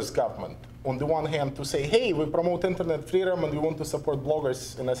want the US government, on the one hand, to say, hey, we promote internet freedom and we want to support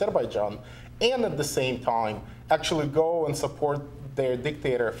bloggers in Azerbaijan, and at the same time, actually go and support their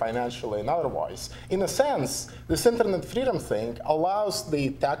dictator financially and otherwise. In a sense, this internet freedom thing allows the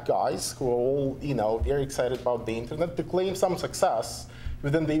tech guys, who are all very excited about the internet, to claim some success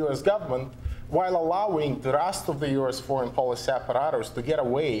within the US government, while allowing the rest of the US foreign policy apparatus to get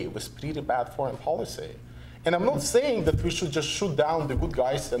away with pretty bad foreign policy. And I'm not saying that we should just shoot down the good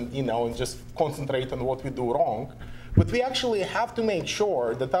guys and, and just concentrate on what we do wrong, but we actually have to make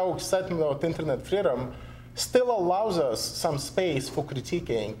sure that our excitement about internet freedom still allows us some space for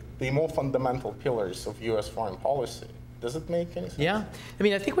critiquing the more fundamental pillars of US foreign policy. Does it make any sense? Yeah. I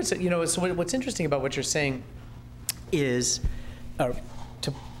mean, I think what's interesting about what you're saying is to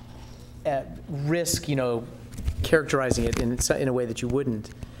risk, characterizing it in a way that you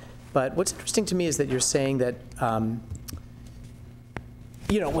wouldn't. But what's interesting to me is that you're saying that,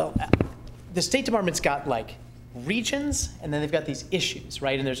 the State Department's got like regions, and then they've got these issues,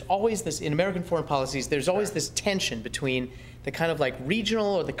 right? And there's always this, in American foreign policies, there's always this tension between the kind of like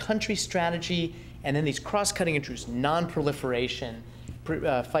regional or the country strategy, and then these cross-cutting issues, non-proliferation,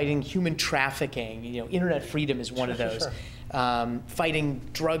 fighting human trafficking, internet freedom is one of those, fighting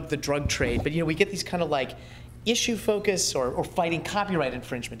the drug trade. But we get these kind of like issue focus, or fighting copyright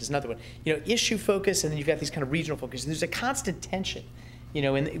infringement is another one. Issue focus, and then you've got these kind of regional focus. And there's a constant tension,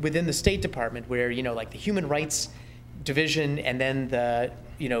 within the State Department, where like the Human Rights Division and then the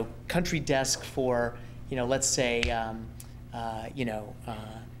country desk for let's say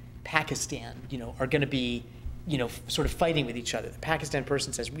Pakistan are going to be sort of fighting with each other. The Pakistan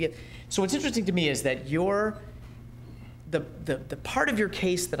person says we have. So what's interesting to me is that the part of your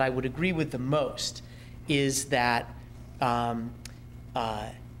case that I would agree with the most is that for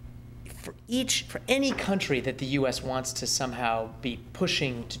any country that the U.S. wants to somehow be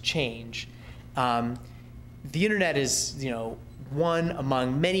pushing to change, the internet is one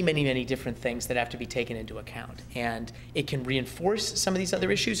among many, many, many different things that have to be taken into account. And it can reinforce some of these other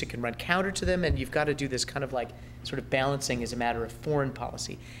issues. It can run counter to them. And you've got to do this kind of like sort of balancing as a matter of foreign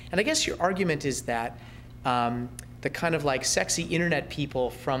policy. And I guess your argument is that the kind of like sexy internet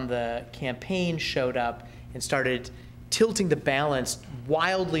people from the campaign showed up and started tilting the balance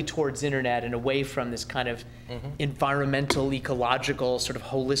wildly towards internet and away from this kind of environmental, ecological, sort of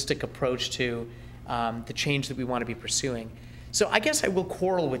holistic approach to the change that we want to be pursuing. So I guess I will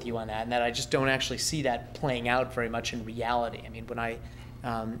quarrel with you on that, and that I just don't actually see that playing out very much in reality. I mean, when I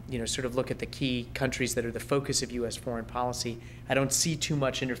sort of look at the key countries that are the focus of U.S. foreign policy, I don't see too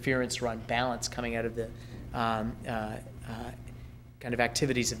much interference or unbalance coming out of the kind of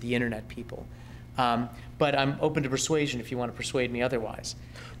activities of the internet people. But I'm open to persuasion if you want to persuade me otherwise.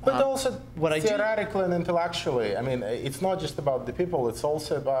 But also theoretically and intellectually, I mean, it's not just about the people, it's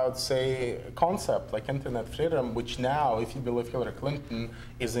also about, say, a concept like internet freedom, which now, if you believe Hillary Clinton,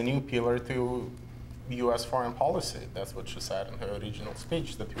 is a new pillar to US foreign policy. That's what she said in her original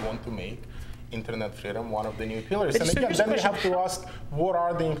speech, that we want to make internet freedom one of the new pillars. And again, then we have to ask, what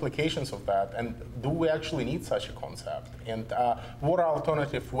are the implications of that? And do we actually need such a concept? And what are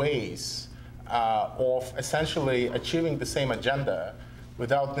alternative ways of essentially achieving the same agenda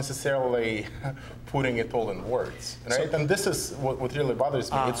without necessarily putting it all in words, right? And this is what really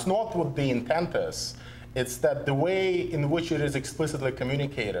bothers me. It's not what the intent is. It's that the way in which it is explicitly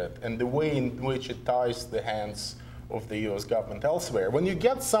communicated and the way in which it ties the hands of the US government elsewhere. When you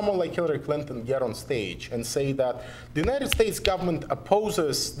get someone like Hillary Clinton get on stage and say that the United States government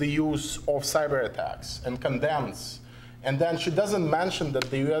opposes the use of cyber attacks and condemns, and then she doesn't mention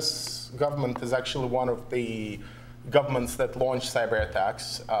that the US government is actually one of the governments that launch cyber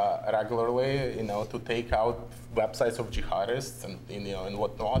attacks regularly, to take out websites of jihadists and and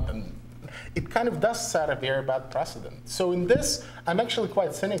whatnot, and it kind of does set a very bad precedent. So in this, I'm actually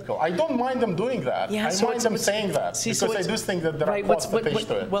quite cynical. I don't mind them doing that. Yeah, I mind them saying that because I do think that there are plots to pitch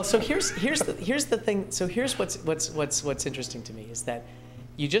to it. Well, so here's the thing. So here's what's interesting to me is that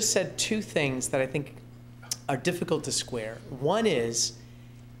you just said two things that I think are difficult to square. One is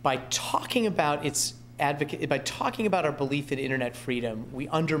by talking about our belief in internet freedom, we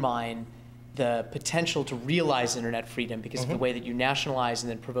undermine the potential to realize internet freedom because of the way that you nationalize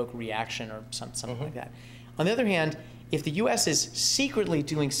and then provoke reaction or something like that. On the other hand, if the US is secretly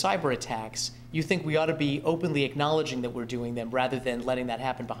doing cyber attacks, you think we ought to be openly acknowledging that we're doing them rather than letting that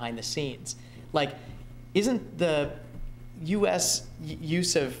happen behind the scenes. Like, isn't the US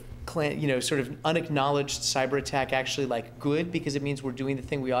use of sort of unacknowledged cyber attack actually like good because it means we're doing the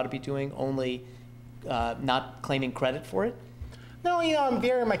thing we ought to be doing, only not claiming credit for it? No, I'm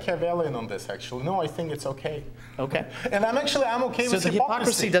very Machiavellian on this, actually. No, I think it's okay. Okay. And I'm okay with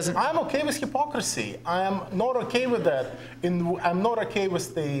hypocrisy. I'm okay with hypocrisy. I am not okay with that. I'm not okay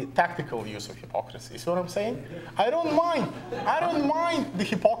with the tactical use of hypocrisy. See what I'm saying? I don't mind the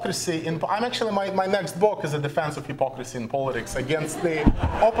hypocrisy. I'm actually, my next book is a defense of hypocrisy in politics against the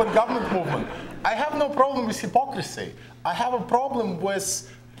open government movement. I have no problem with hypocrisy. I have a problem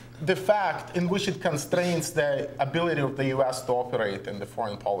with the fact in which it constrains the ability of the U.S. to operate in the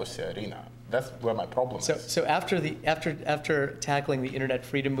foreign policy arena. That's where my problem is. So after tackling the internet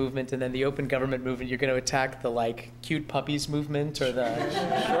freedom movement and then the open government movement, you're going to attack the cute puppies movement or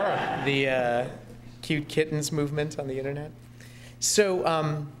the cute kittens movement on the internet. So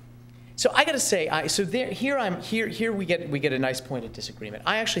I got to say, here we get a nice point of disagreement.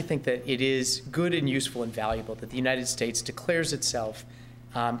 I actually think that it is good and useful and valuable that the United States declares itself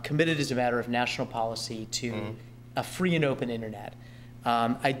committed as a matter of national policy to a free and open internet.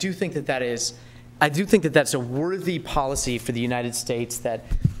 I do think that's a worthy policy for the United States that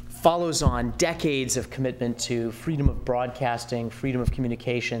follows on decades of commitment to freedom of broadcasting, freedom of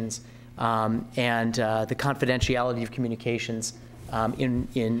communications, and the confidentiality of communications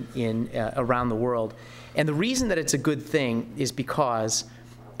around the world. And the reason that it's a good thing is because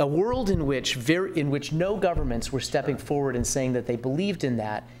a world in which no governments were stepping forward and saying that they believed in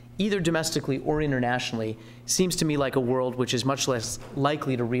that, either domestically or internationally, seems to me like a world which is much less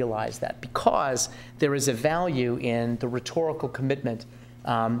likely to realize that, because there is a value in the rhetorical commitment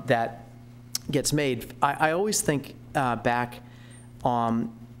that gets made. I always think back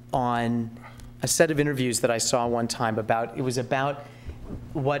on a set of interviews that I saw one time about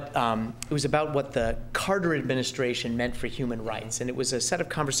what the Carter administration meant for human rights. And it was a set of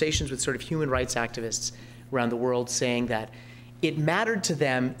conversations with sort of human rights activists around the world saying that it mattered to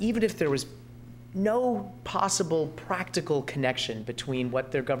them, even if there was no possible practical connection between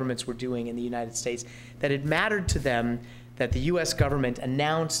what their governments were doing in the United States, that it mattered to them that the US government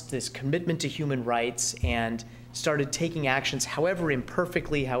announced this commitment to human rights and started taking actions, however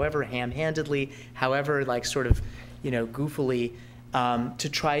imperfectly, however ham-handedly, however goofily, to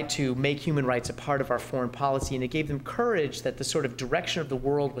try to make human rights a part of our foreign policy. And it gave them courage that the sort of direction of the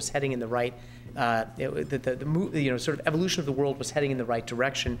world was heading in the right, sort of evolution of the world was heading in the right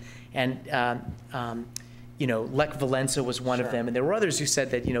direction. And Lech Walesa was one of them, and there were others who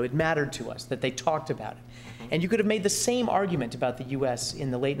said that it mattered to us, that they talked about it. And you could have made the same argument about the U.S.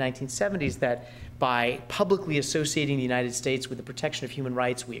 in the late 1970s, that by publicly associating the United States with the protection of human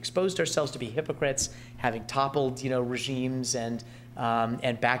rights, we exposed ourselves to be hypocrites, having toppled regimes and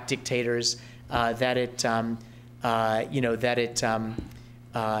backed dictators, that it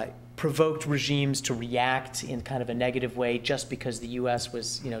provoked regimes to react in kind of a negative way just because the U.S.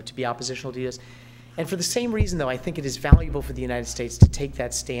 was to be oppositional to the U.S. And for the same reason, though, I think it is valuable for the United States to take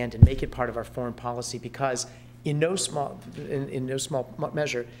that stand and make it part of our foreign policy, because in no small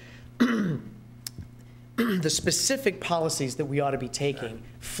measure, the specific policies that we ought to be taking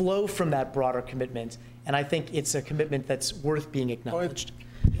flow from that broader commitment, and I think it's a commitment that's worth being acknowledged.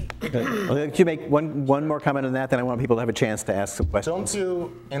 Okay. I'll let you make one more comment on that, then I want people to have a chance to ask some questions. Don't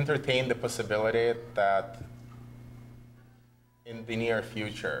you entertain the possibility that in the near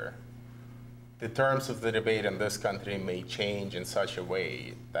future, the terms of the debate in this country may change in such a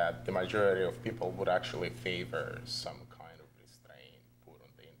way that the majority of people would actually favor some kind of restraint put on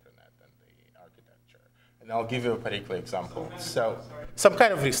the internet and the architecture? And I'll give you a particular example. So, some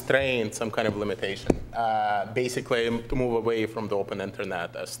kind of restraint, some kind of limitation, basically to move away from the open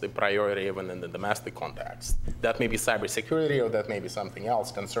internet as the priority even in the domestic context. That may be cybersecurity, or that may be something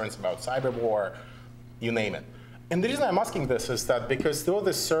else, concerns about cyber war, you name it. And the reason I'm asking this is that because there was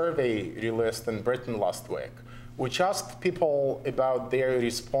a survey released in Britain last week, which asked people about their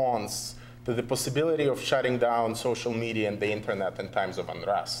response to the possibility of shutting down social media and the internet in times of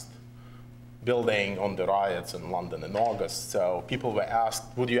unrest, building on the riots in London in August. So people were asked,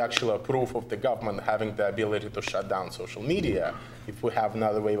 would you actually approve of the government having the ability to shut down social media if we have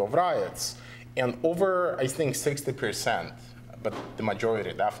another wave of riots? And over, I think, 60%, but the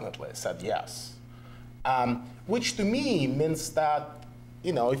majority definitely said yes. which to me means that,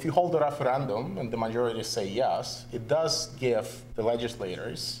 if you hold a referendum and the majority say yes, it does give the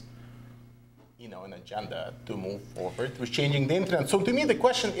legislators, an agenda to move forward with changing the internet. So to me, the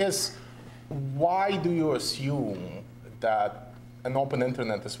question is, why do you assume that an open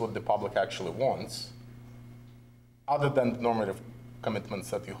internet is what the public actually wants, other than the normative commitments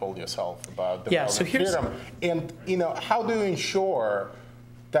that you hold yourself about developing freedom? And how do you ensure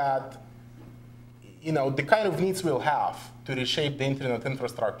that the kind of needs we'll have to reshape the internet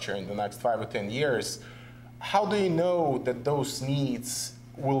infrastructure in the next 5 or 10 years, how do you know that those needs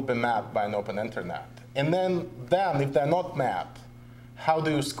will be met by an open internet? And then if they're not met, how do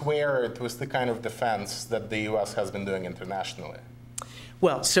you square it with the kind of defense that the US has been doing internationally?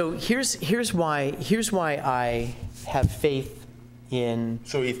 Well, so here's why I have faith in.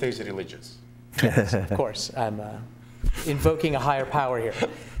 So if there's religious. Yes, of course, I'm invoking a higher power here.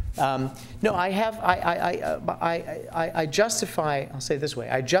 No, I justify. I'll say it this way: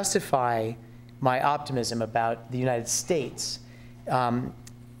 I justify my optimism about the United States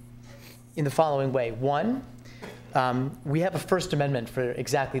in the following way. One, we have a First Amendment for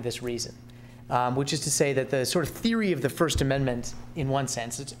exactly this reason, which is to say that the sort of theory of the First Amendment, in one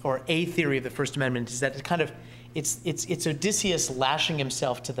sense, or a theory of the First Amendment, is that it's Odysseus lashing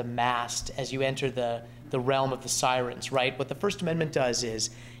himself to the mast as you enter the realm of the sirens, right? What the First Amendment does is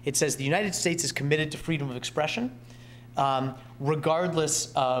it says the United States is committed to freedom of expression,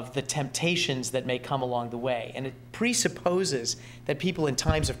 regardless of the temptations that may come along the way. And it presupposes that people in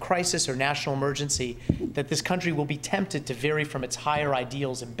times of crisis or national emergency, that this country will be tempted to vary from its higher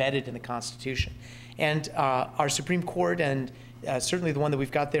ideals embedded in the Constitution. And our Supreme Court, and certainly the one that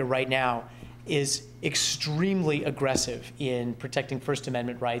we've got there right now, is extremely aggressive in protecting First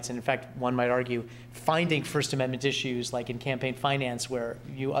Amendment rights. And in fact, one might argue, finding First Amendment issues like in campaign finance where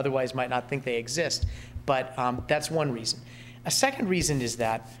you otherwise might not think they exist. But that's one reason. A second reason is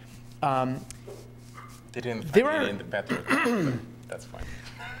that they didn't find it in the better. That's fine.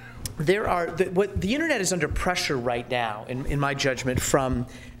 The internet is under pressure right now, in my judgment, from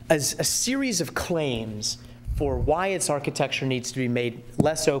a series of claims for why its architecture needs to be made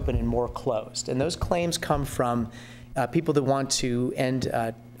less open and more closed. And those claims come from people that want to end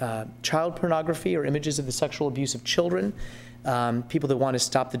child pornography or images of the sexual abuse of children, people that want to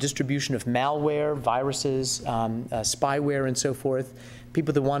stop the distribution of malware, viruses, spyware, and so forth,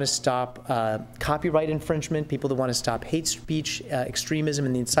 people that want to stop copyright infringement, people that want to stop hate speech, extremism,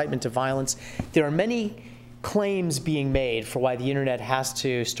 and the incitement to violence. There are many claims being made for why the internet has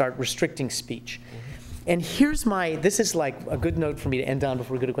to start restricting speech. And here's this is like a good note for me to end on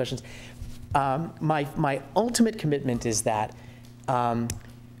before we go to questions. My ultimate commitment is that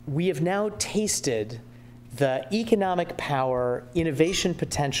we have now tasted the economic power, innovation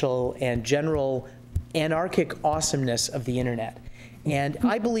potential, and general anarchic awesomeness of the internet. And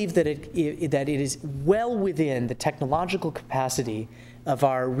I believe that it is well within the technological capacity of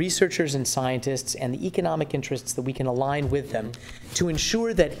our researchers and scientists and the economic interests that we can align with them to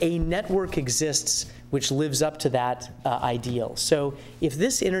ensure that a network exists which lives up to that ideal. So if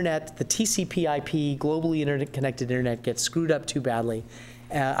this internet, the TCP/IP, globally connected internet, gets screwed up too badly,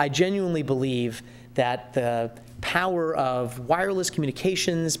 I genuinely believe that the power of wireless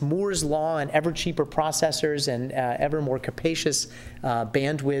communications, Moore's law, and ever cheaper processors and ever more capacious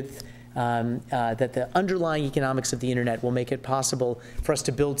bandwidth, that the underlying economics of the internet will make it possible for us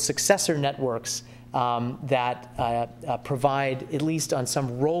to build successor networks that provide, at least on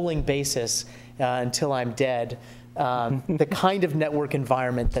some rolling basis until I'm dead, the kind of network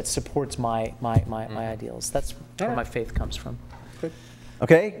environment that supports my ideals. That's where my faith comes from.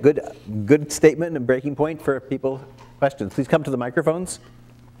 Okay, good statement and breaking point for people. Questions? Please come to the microphones.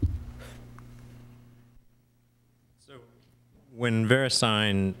 So, when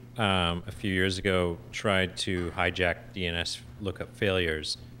VeriSign a few years ago tried to hijack DNS lookup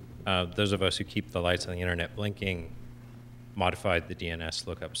failures, those of us who keep the lights on the internet blinking modified the DNS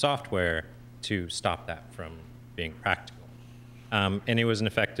lookup software to stop that from being practical. And it was an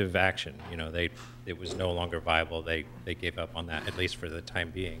effective action. It was no longer viable. They gave up on that, at least for the time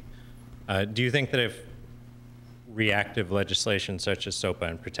being. Do you think that if reactive legislation such as SOPA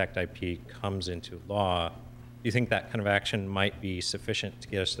and Protect IP comes into law, do you think that kind of action might be sufficient to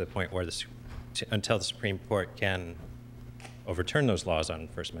get us to the point where until the Supreme Court can overturn those laws on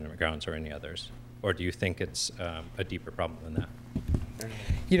First Amendment grounds or any others? Or do you think it's a deeper problem than that?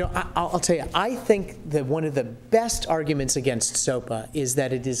 I'll tell you, I think that one of the best arguments against SOPA is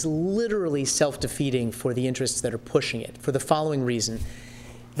that it is literally self-defeating for the interests that are pushing it, for the following reason.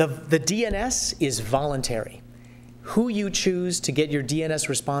 The DNS is voluntary. Who you choose to get your DNS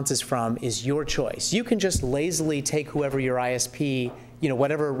responses from is your choice. You can just lazily take whoever your ISP,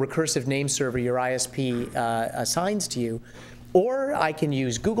 whatever recursive name server your ISP assigns to you, or I can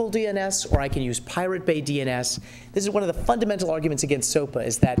use Google DNS, or I can use Pirate Bay DNS. This is one of the fundamental arguments against SOPA,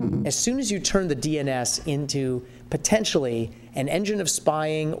 is that as soon as you turn the DNS into potentially an engine of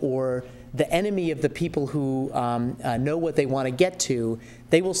spying or the enemy of the people who know what they want to get to,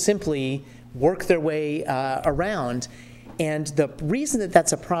 they will simply work their way around. And the reason that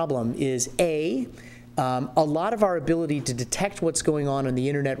that's a problem is, A, a lot of our ability to detect what's going on the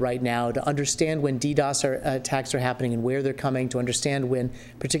internet right now, to understand when DDoS attacks are happening and where they're coming, to understand when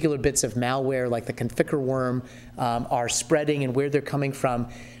particular bits of malware like the Conficker worm are spreading and where they're coming from.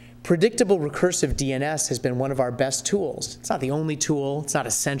 Predictable recursive DNS has been one of our best tools. It's not the only tool. It's not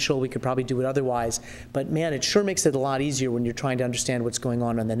essential. We could probably do it otherwise. But man, it sure makes it a lot easier when you're trying to understand what's going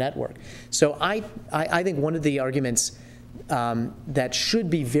on the network. So I think one of the arguments that should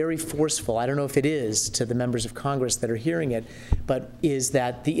be very forceful, I don't know if it is to the members of Congress that are hearing it, but is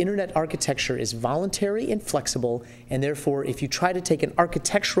that the internet architecture is voluntary and flexible, and therefore if you try to take an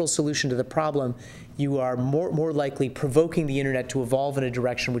architectural solution to the problem, you are more likely provoking the internet to evolve in a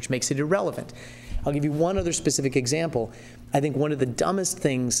direction which makes it irrelevant. I'll give you one other specific example. I think one of the dumbest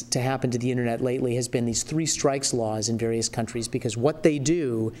things to happen to the internet lately has been these 3 strikes laws in various countries, because what they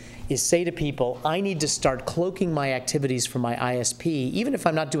do is say to people, I need to start cloaking my activities from my ISP. Even if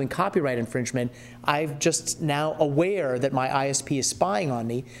I'm not doing copyright infringement, I'm just now aware that my ISP is spying on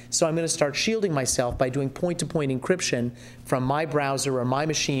me, so I'm going to start shielding myself by doing point-to-point encryption from my browser or my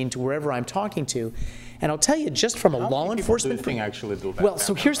machine to wherever I'm talking to. And I'll tell you, just from a law enforcement thing actually do that. Well,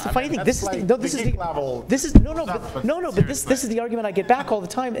 so here's the funny thing. This is the argument I get back all the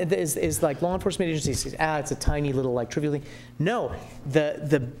time. Is like law enforcement agencies say, it's a tiny little like trivial thing. No,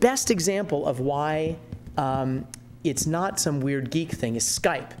 the best example of why it's not some weird geek thing is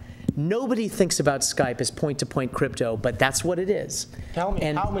Skype. Nobody thinks about Skype as point-to-point crypto, but that's what it is. Tell me,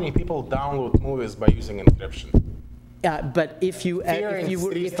 how many people download movies by using encryption? But if you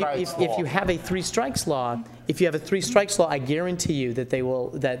have a 3 strikes law, I guarantee you that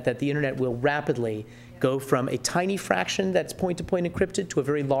that the internet will rapidly go from a tiny fraction that's point-to-point encrypted to a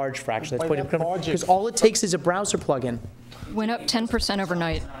very large fraction that's point-to-point encrypted, because all it takes is a browser plugin. Went up 10%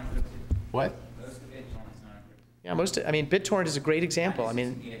 overnight. What? Yeah, BitTorrent is a great example.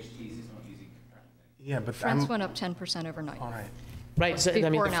 Yeah, but France went up 10% overnight. All right. Right. So,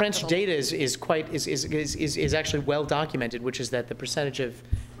 the French data is actually well documented, which is that the percentage of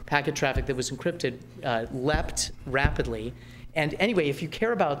packet traffic that was encrypted leapt rapidly. And anyway, if you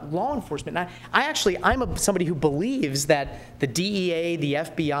care about law enforcement, I'm somebody who believes that the DEA, the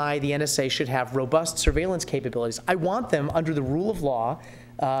FBI, the NSA should have robust surveillance capabilities. I want them under the rule of law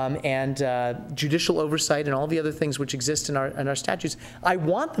and judicial oversight and all the other things which exist in our statutes. I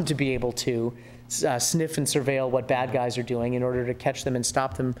want them to be able to sniff and surveil what bad guys are doing in order to catch them and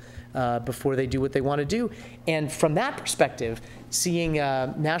stop them before they do what they want to do. And from that perspective, seeing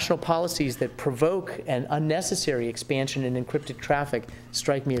national policies that provoke an unnecessary expansion in encrypted traffic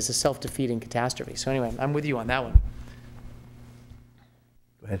strike me as a self-defeating catastrophe. So anyway, I'm with you on that one.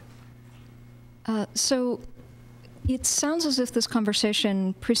 Go ahead. So it sounds as if this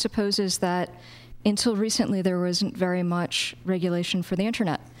conversation presupposes that until recently there wasn't very much regulation for the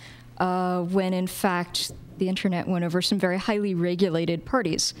internet, when in fact the internet went over some very highly regulated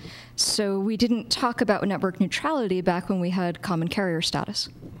parties. So we didn't talk about network neutrality back when we had common carrier status.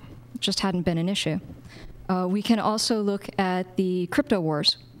 It just hadn't been an issue. We can also look at the crypto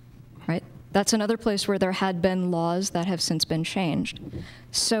wars, right? That's another place where there had been laws that have since been changed.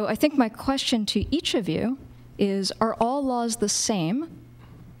 So I think my question to each of you is, are all laws the same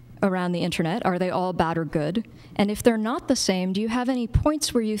around the internet? Are they all bad or good? And if they're not the same, do you have any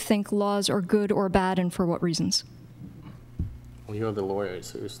points where you think laws are good or bad, and for what reasons? Well, you're the lawyer,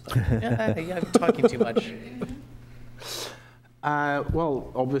 so you're stuck. I'm talking too much.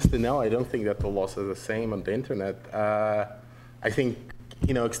 Well, obviously, no. I don't think that the laws are the same on the internet. I think,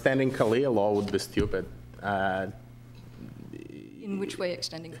 extending CALEA law would be stupid. In which way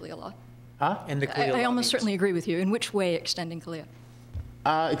extending CALEA law? Huh? And the I almost certainly agree with you. In which way extending CALEA?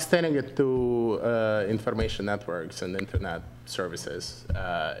 Extending it to information networks and internet services,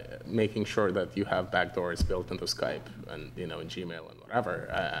 making sure that you have backdoors built into Skype and in Gmail and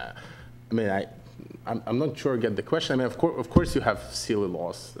whatever. I'm not sure I get the question. Of course you have silly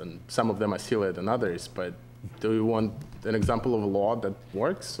laws, and some of them are sillier than others. But do you want an example of a law that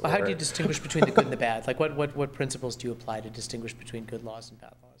works? Well, how do you distinguish between the good and the bad? Like what principles do you apply to distinguish between good laws and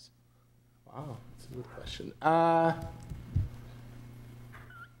bad laws? Wow, that's a good question.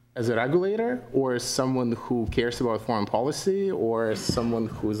 As a regulator, or as someone who cares about foreign policy, or as someone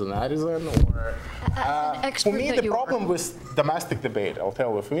who's an artisan, or for me the problem with domestic debate, I'll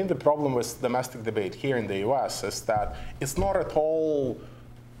tell you, for me the problem with domestic debate here in the US is that it's not at all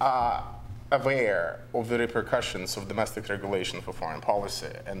aware of the repercussions of domestic regulation for foreign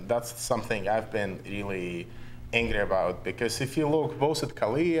policy, and that's something I've been really angry about, because if you look both at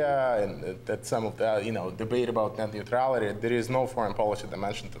Korea and at some of the debate about net neutrality, there is no foreign policy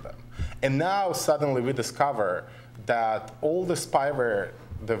dimension to them. And now suddenly we discover that all the spyware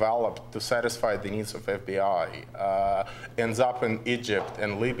developed to satisfy the needs of FBI ends up in Egypt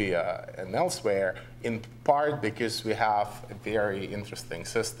and Libya and elsewhere, in part because we have a very interesting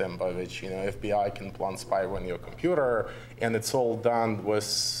system by which FBI can plant spyware on your computer, and it's all done with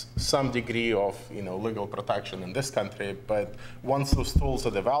some degree of legal protection in this country. But once those tools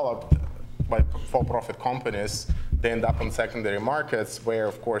are developed by for-profit companies, they end up in secondary markets where,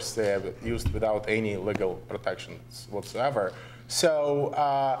 of course, they are used without any legal protections whatsoever.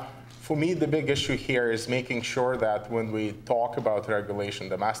 So for me, the big issue here is making sure that when we talk about regulation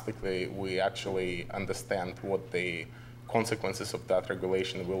domestically, we actually understand what the consequences of that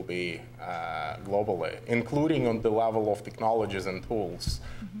regulation will be globally, including on the level of technologies and tools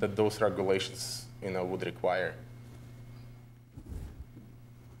that those regulations would require.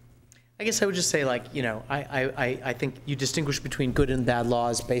 I guess I would just say, I think you distinguish between good and bad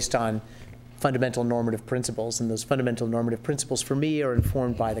laws based on fundamental normative principles, and those fundamental normative principles for me are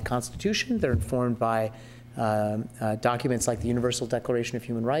informed by the Constitution. They're informed by documents like the Universal Declaration of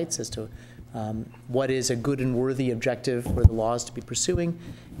Human Rights as to what is a good and worthy objective for the laws to be pursuing,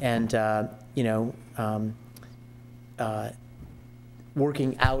 and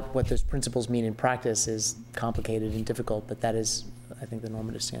working out what those principles mean in practice is complicated and difficult, but that is, I think, the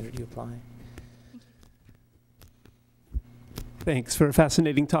normative standard you apply. Thanks for a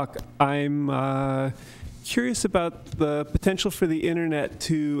fascinating talk. I'm curious about the potential for the internet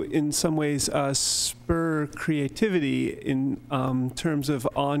to, in some ways, spur creativity in terms of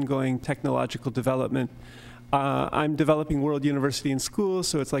ongoing technological development. I'm developing World University in Schools,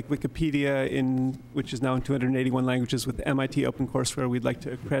 so it's like Wikipedia, which is now in 281 languages with MIT OpenCourseware. We'd like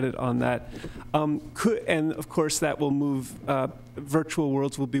to accredit on that. And of course, that will move. Virtual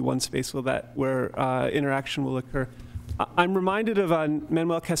worlds will be one space where interaction will occur. I'm reminded of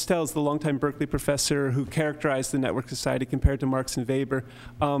Manuel Castells, the longtime Berkeley professor who characterized the network society compared to Marx and Weber,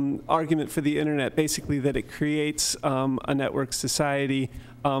 argument for the internet, basically that it creates a network society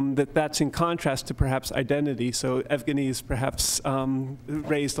that's in contrast to perhaps identity. So Evgeny has perhaps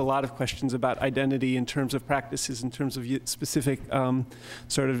raised a lot of questions about identity in terms of practices, in terms of specific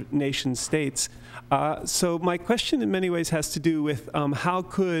sort of nation states. So my question in many ways has to do with how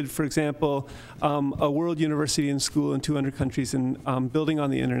could, for example, a world university and school in 200 countries and building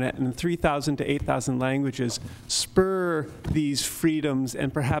on the internet and in 3,000 to 8,000 languages spur these freedoms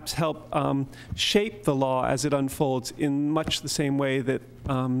and perhaps help shape the law as it unfolds in much the same way that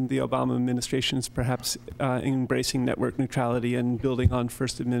the Obama administration is perhaps embracing network neutrality and building on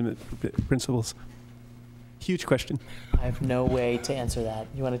First Amendment principles? Huge question. I have no way to answer that.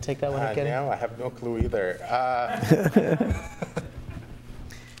 You want to take that one, Evgeny? No, I have no clue either.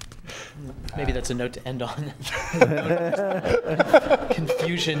 Maybe that's a note to end on.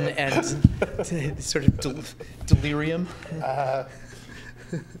 Confusion and sort of delirium.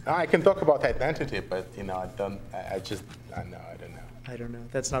 I can talk about identity, but I don't know. I don't know.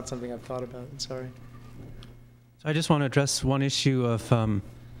 That's not something I've thought about. I'm sorry. So I just want to address one issue of the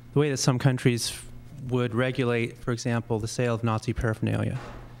way that some countries would regulate, for example, the sale of Nazi paraphernalia.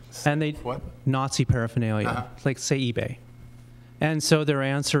 And they What? Nazi paraphernalia, like say eBay. And so their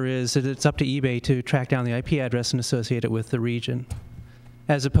answer is that it's up to eBay to track down the IP address and associate it with the region,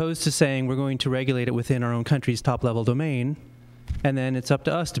 as opposed to saying we're going to regulate it within our own country's top-level domain, and then it's up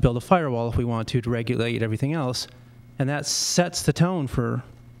to us to build a firewall if we want to regulate everything else. And that sets the tone for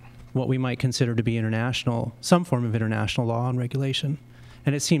what we might consider to be international, some form of international law and regulation.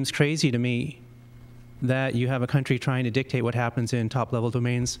 And it seems crazy to me that you have a country trying to dictate what happens in top-level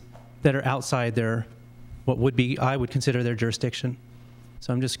domains that are outside their, what would be, I would consider their jurisdiction.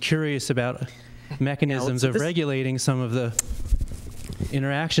 So I'm just curious about mechanisms of regulating some of the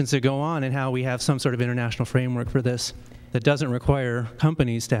interactions that go on and how we have some sort of international framework for this that doesn't require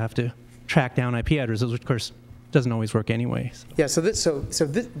companies to have to track down IP addresses, which of course doesn't always work anyway. So. Yeah. So the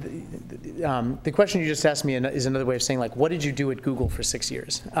question you just asked me is another way of saying, like, what did you do at Google for 6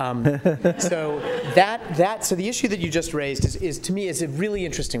 years? So the issue that you just raised is to me is a really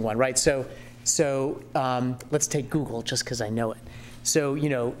interesting one, right? So let's take Google just because I know it. So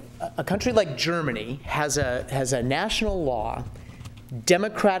a country like Germany has a national law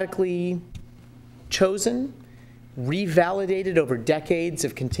democratically chosen, revalidated over decades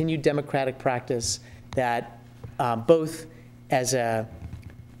of continued democratic practice, that both as a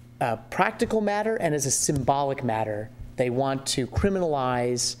practical matter and as a symbolic matter, they want to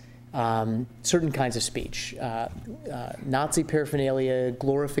criminalize certain kinds of speech. Nazi paraphernalia,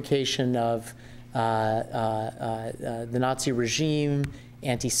 glorification of the Nazi regime,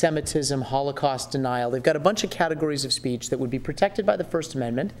 anti-Semitism, Holocaust denial. They've got a bunch of categories of speech that would be protected by the First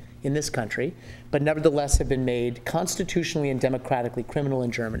Amendment in this country, but nevertheless have been made constitutionally and democratically criminal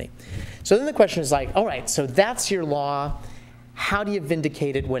in Germany. So then the question is like, all right, so that's your law. How do you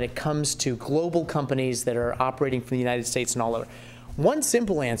vindicate it when it comes to global companies that are operating from the United States and all over? One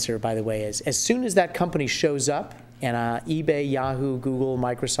simple answer, by the way, is as soon as that company shows up, and eBay, Yahoo, Google,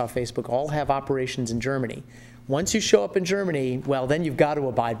 Microsoft, Facebook all have operations in Germany. Once you show up in Germany, well, then you've got to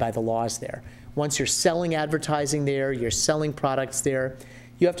abide by the laws there. Once you're selling advertising there, you're selling products there,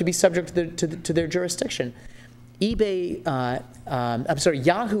 you have to be subject to their jurisdiction. Yahoo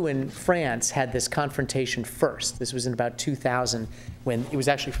in France had this confrontation first. This was in about 2000, when it was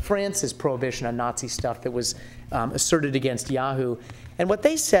actually France's prohibition on Nazi stuff that was asserted against Yahoo. And what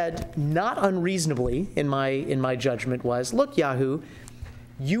they said, not unreasonably in my judgment, was, look, Yahoo,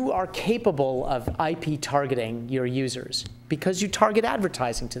 you are capable of IP targeting your users because you target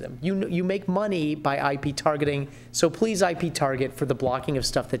advertising to them. You make money by IP targeting, so please IP target for the blocking of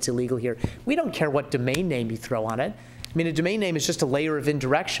stuff that's illegal here. We don't care what domain name you throw on it. I mean, a domain name is just a layer of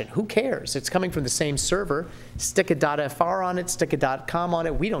indirection. Who cares? It's coming from the same server. Stick a .fr on it, stick a .com on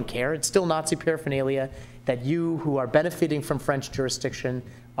it. We don't care. It's still Nazi paraphernalia that you, who are benefiting from French jurisdiction,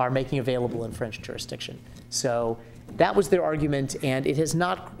 are making available in French jurisdiction. So that was their argument, and it has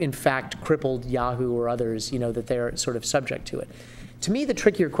not, in fact, crippled Yahoo or others, that they're sort of subject to it. To me, the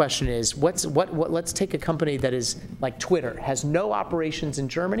trickier question is, let's take a company that is like Twitter, has no operations in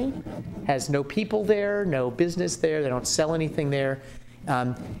Germany, has no people there, no business there, they don't sell anything there.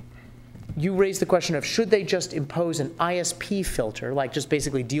 You raise the question of, should they just impose an ISP filter, like just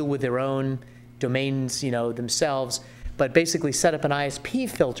basically deal with their own domains, themselves, but basically set up an ISP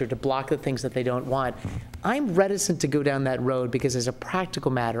filter to block the things that they don't want. I'm reticent to go down that road because as a practical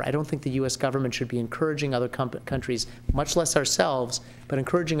matter, I don't think the US government should be encouraging other countries, much less ourselves, but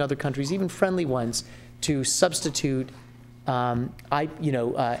encouraging other countries, even friendly ones, to substitute ISP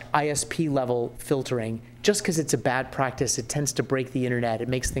level filtering. Just because it's a bad practice, it tends to break the internet. It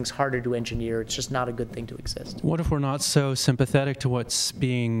makes things harder to engineer. It's just not a good thing to exist. What if we're not so sympathetic to what's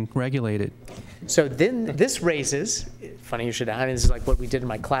being regulated? So then this raises, funny you should, this is like what we did in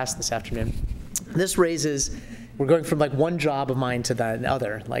my class this afternoon. This raises, we're going from like one job of mine to the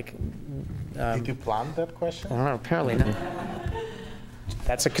other. Did you plan that question? I don't know, apparently not.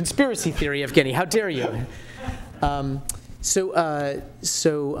 That's a conspiracy theory, Evgeny. How dare you?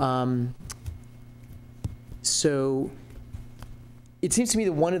 So it seems to me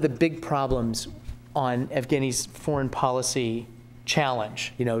that one of the big problems on Evgeny's foreign policy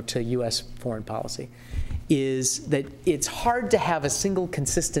challenge, to U.S. foreign policy, is that it's hard to have a single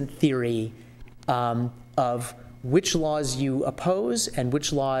consistent theory of which laws you oppose and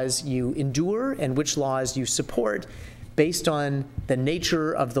which laws you endure and which laws you support based on the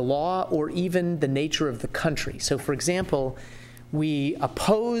nature of the law or even the nature of the country. So, for example, we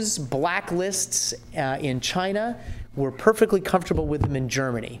oppose blacklists in China. We're perfectly comfortable with them in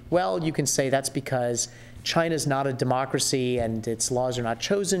Germany. Well, you can say that's because China's not a democracy and its laws are not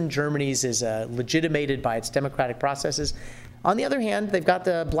chosen. Germany's is legitimated by its democratic processes. On the other hand, they've got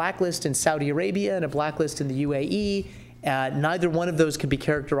the blacklist in Saudi Arabia and a blacklist in the UAE. Neither one of those can be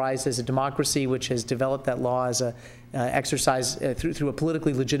characterized as a democracy which has developed that law as a exercise through a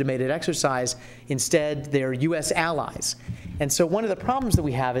politically legitimated exercise. Instead, they're U.S. allies. And so one of the problems that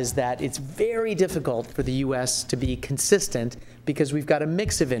we have is that it's very difficult for the U.S. to be consistent because we've got a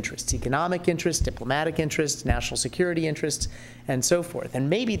mix of interests: economic interests, diplomatic interests, national security interests, and so forth. And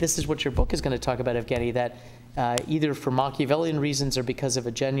maybe this is what your book is going to talk about, Evgeny, that either for Machiavellian reasons or because of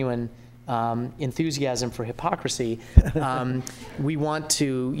a genuine enthusiasm for hypocrisy, we want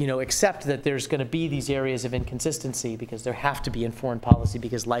to, accept that there's going to be these areas of inconsistency because there have to be in foreign policy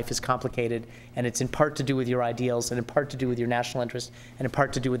because life is complicated and it's in part to do with your ideals and in part to do with your national interests and in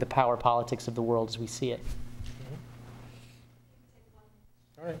part to do with the power politics of the world as we see it.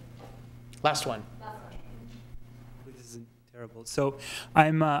 All right. Last one. This is terrible. So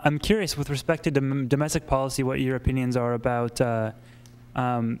I'm curious with respect to domestic policy, what your opinions are about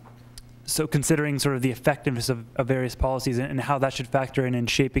so considering sort of the effectiveness of various policies and how that should factor in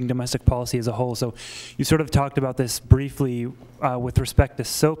shaping domestic policy as a whole. So you sort of talked about this briefly with respect to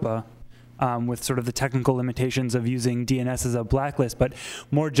SOPA, with sort of the technical limitations of using DNS as a blacklist, but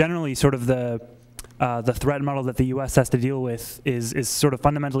more generally, sort of the threat model that the U.S. has to deal with is sort of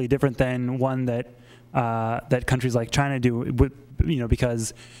fundamentally different than one that that countries like China do,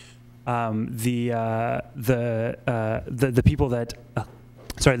 because the people that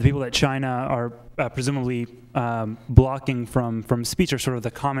the people that China are presumably blocking from speech are sort of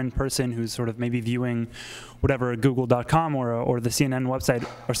the common person who's sort of maybe viewing whatever Google.com or the CNN website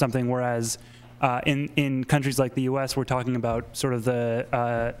or something, whereas in countries like the U.S. we're talking about sort of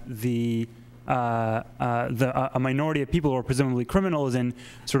a minority of people who are presumably criminals and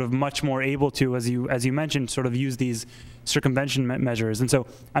sort of much more able to, as you mentioned, sort of use these circumvention measures. And so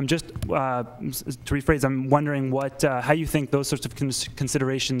I'm just, to rephrase, I'm wondering how you think those sorts of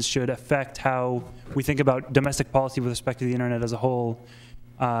considerations should affect how we think about domestic policy with respect to the internet as a whole,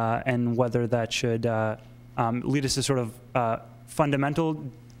 and whether that should lead us to sort of fundamental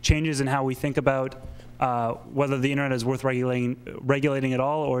changes in how we think about whether the internet is worth regulating at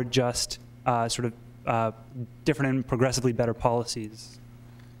all, or just sort of different and progressively better policies.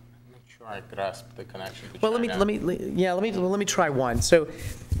 I grasp the connection to well, China. let me try one. So,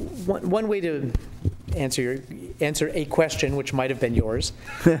 one way to answer a question, which might have been yours,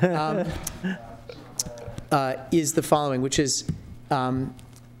 is the following, which is one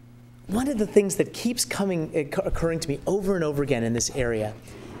of the things that keeps occurring to me over and over again in this area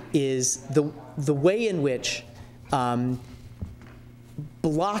is the way in which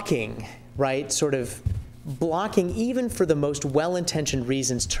blocking, right, sort of blocking, even for the most well-intentioned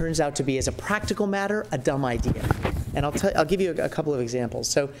reasons, turns out to be, as a practical matter, a dumb idea. And I'll give you a couple of examples.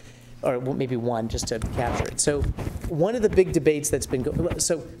 So, or maybe one, just to capture it. So, one of the big debates that's been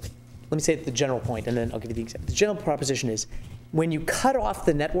so let me say the general point, and then I'll give you the example. The general proposition is, when you cut off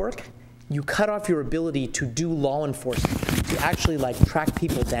the network, you cut off your ability to do law enforcement, to actually track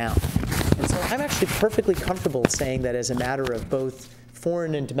people down. And so, I'm actually perfectly comfortable saying that as a matter of both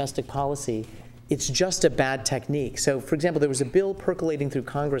foreign and domestic policy, it's just a bad technique. So, for example, there was a bill percolating through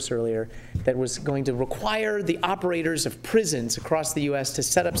Congress earlier that was going to require the operators of prisons across the U.S. to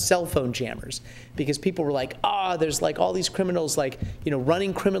set up cell phone jammers, because people were like, there's all these criminals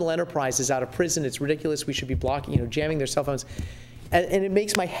running criminal enterprises out of prison. It's ridiculous. We should be blocking, jamming their cell phones. And it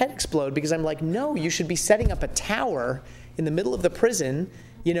makes my head explode, because I'm like, no, you should be setting up a tower in the middle of the prison,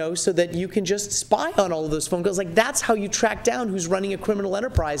 so that you can just spy on all of those phone calls. That's how you track down who's running a criminal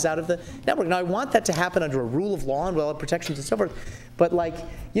enterprise out of the network. Now, I want that to happen under a rule of law and well protections and so forth. But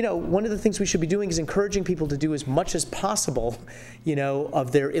one of the things we should be doing is encouraging people to do as much as possible,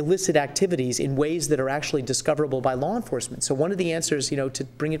 of their illicit activities in ways that are actually discoverable by law enforcement. So one of the answers, to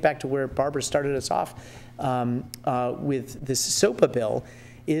bring it back to where Barbara started us off with this SOPA bill,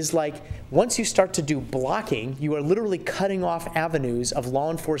 is once you start to do blocking, you are literally cutting off avenues of law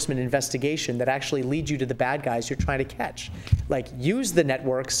enforcement investigation that actually lead you to the bad guys you're trying to catch. Use the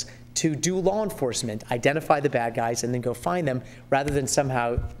networks to do law enforcement, identify the bad guys, and then go find them, rather than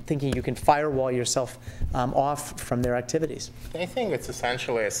somehow thinking you can firewall yourself off from their activities. I think it's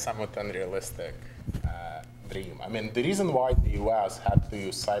essentially a somewhat unrealistic dream. I mean, the reason why the US had to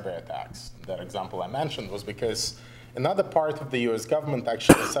use cyber attacks, that example I mentioned, was because another part of the US government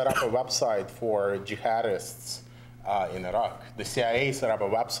actually set up a website for jihadists in Iraq. The CIA set up a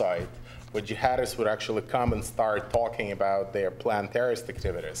website where jihadists would actually come and start talking about their planned terrorist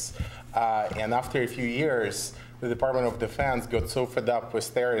activities. And after a few years, the Department of Defense got so fed up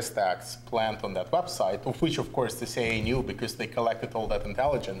with terrorist attacks planned on that website, of which, of course, the CIA knew because they collected all that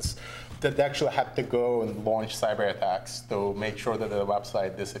intelligence, that they actually had to go and launch cyber attacks to make sure that the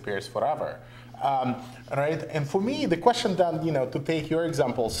website disappears forever. Right? And for me, the question then, to take your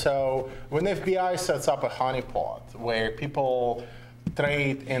example, so when FBI sets up a honeypot where people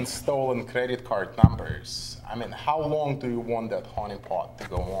trade in stolen credit card numbers, I mean, how long do you want that honeypot to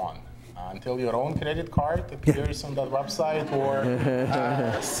go on? Until your own credit card appears on that website,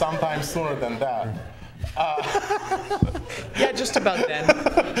 or sometime sooner than that? Yeah, just about then.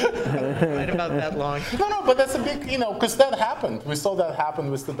 Right about that long. No, but that's a big, because that happened. We saw that happen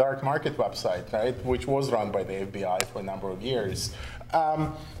with the dark market website, right, which was run by the FBI for a number of years.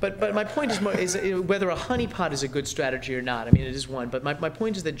 But my point is whether a honeypot is a good strategy or not. I mean, it is one. But my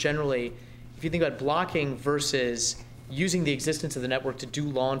point is that generally, if you think about blocking versus using the existence of the network to do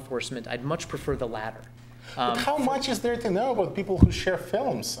law enforcement, I'd much prefer the latter. But how much is there to know about people who share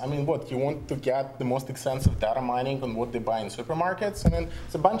films? I mean, what, you want to get the most extensive data mining on what they buy in supermarkets? I mean,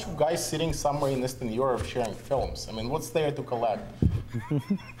 it's a bunch of guys sitting somewhere in Eastern Europe sharing films. I mean, what's there to collect?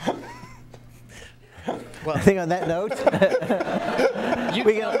 Well, I think on that note,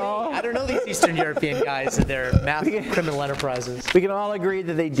 I don't know these Eastern European guys and their massive criminal enterprises. we can all agree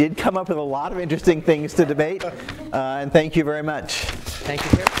that they did come up with a lot of interesting things to debate. And thank you very much. Thank you,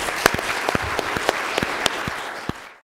 sir.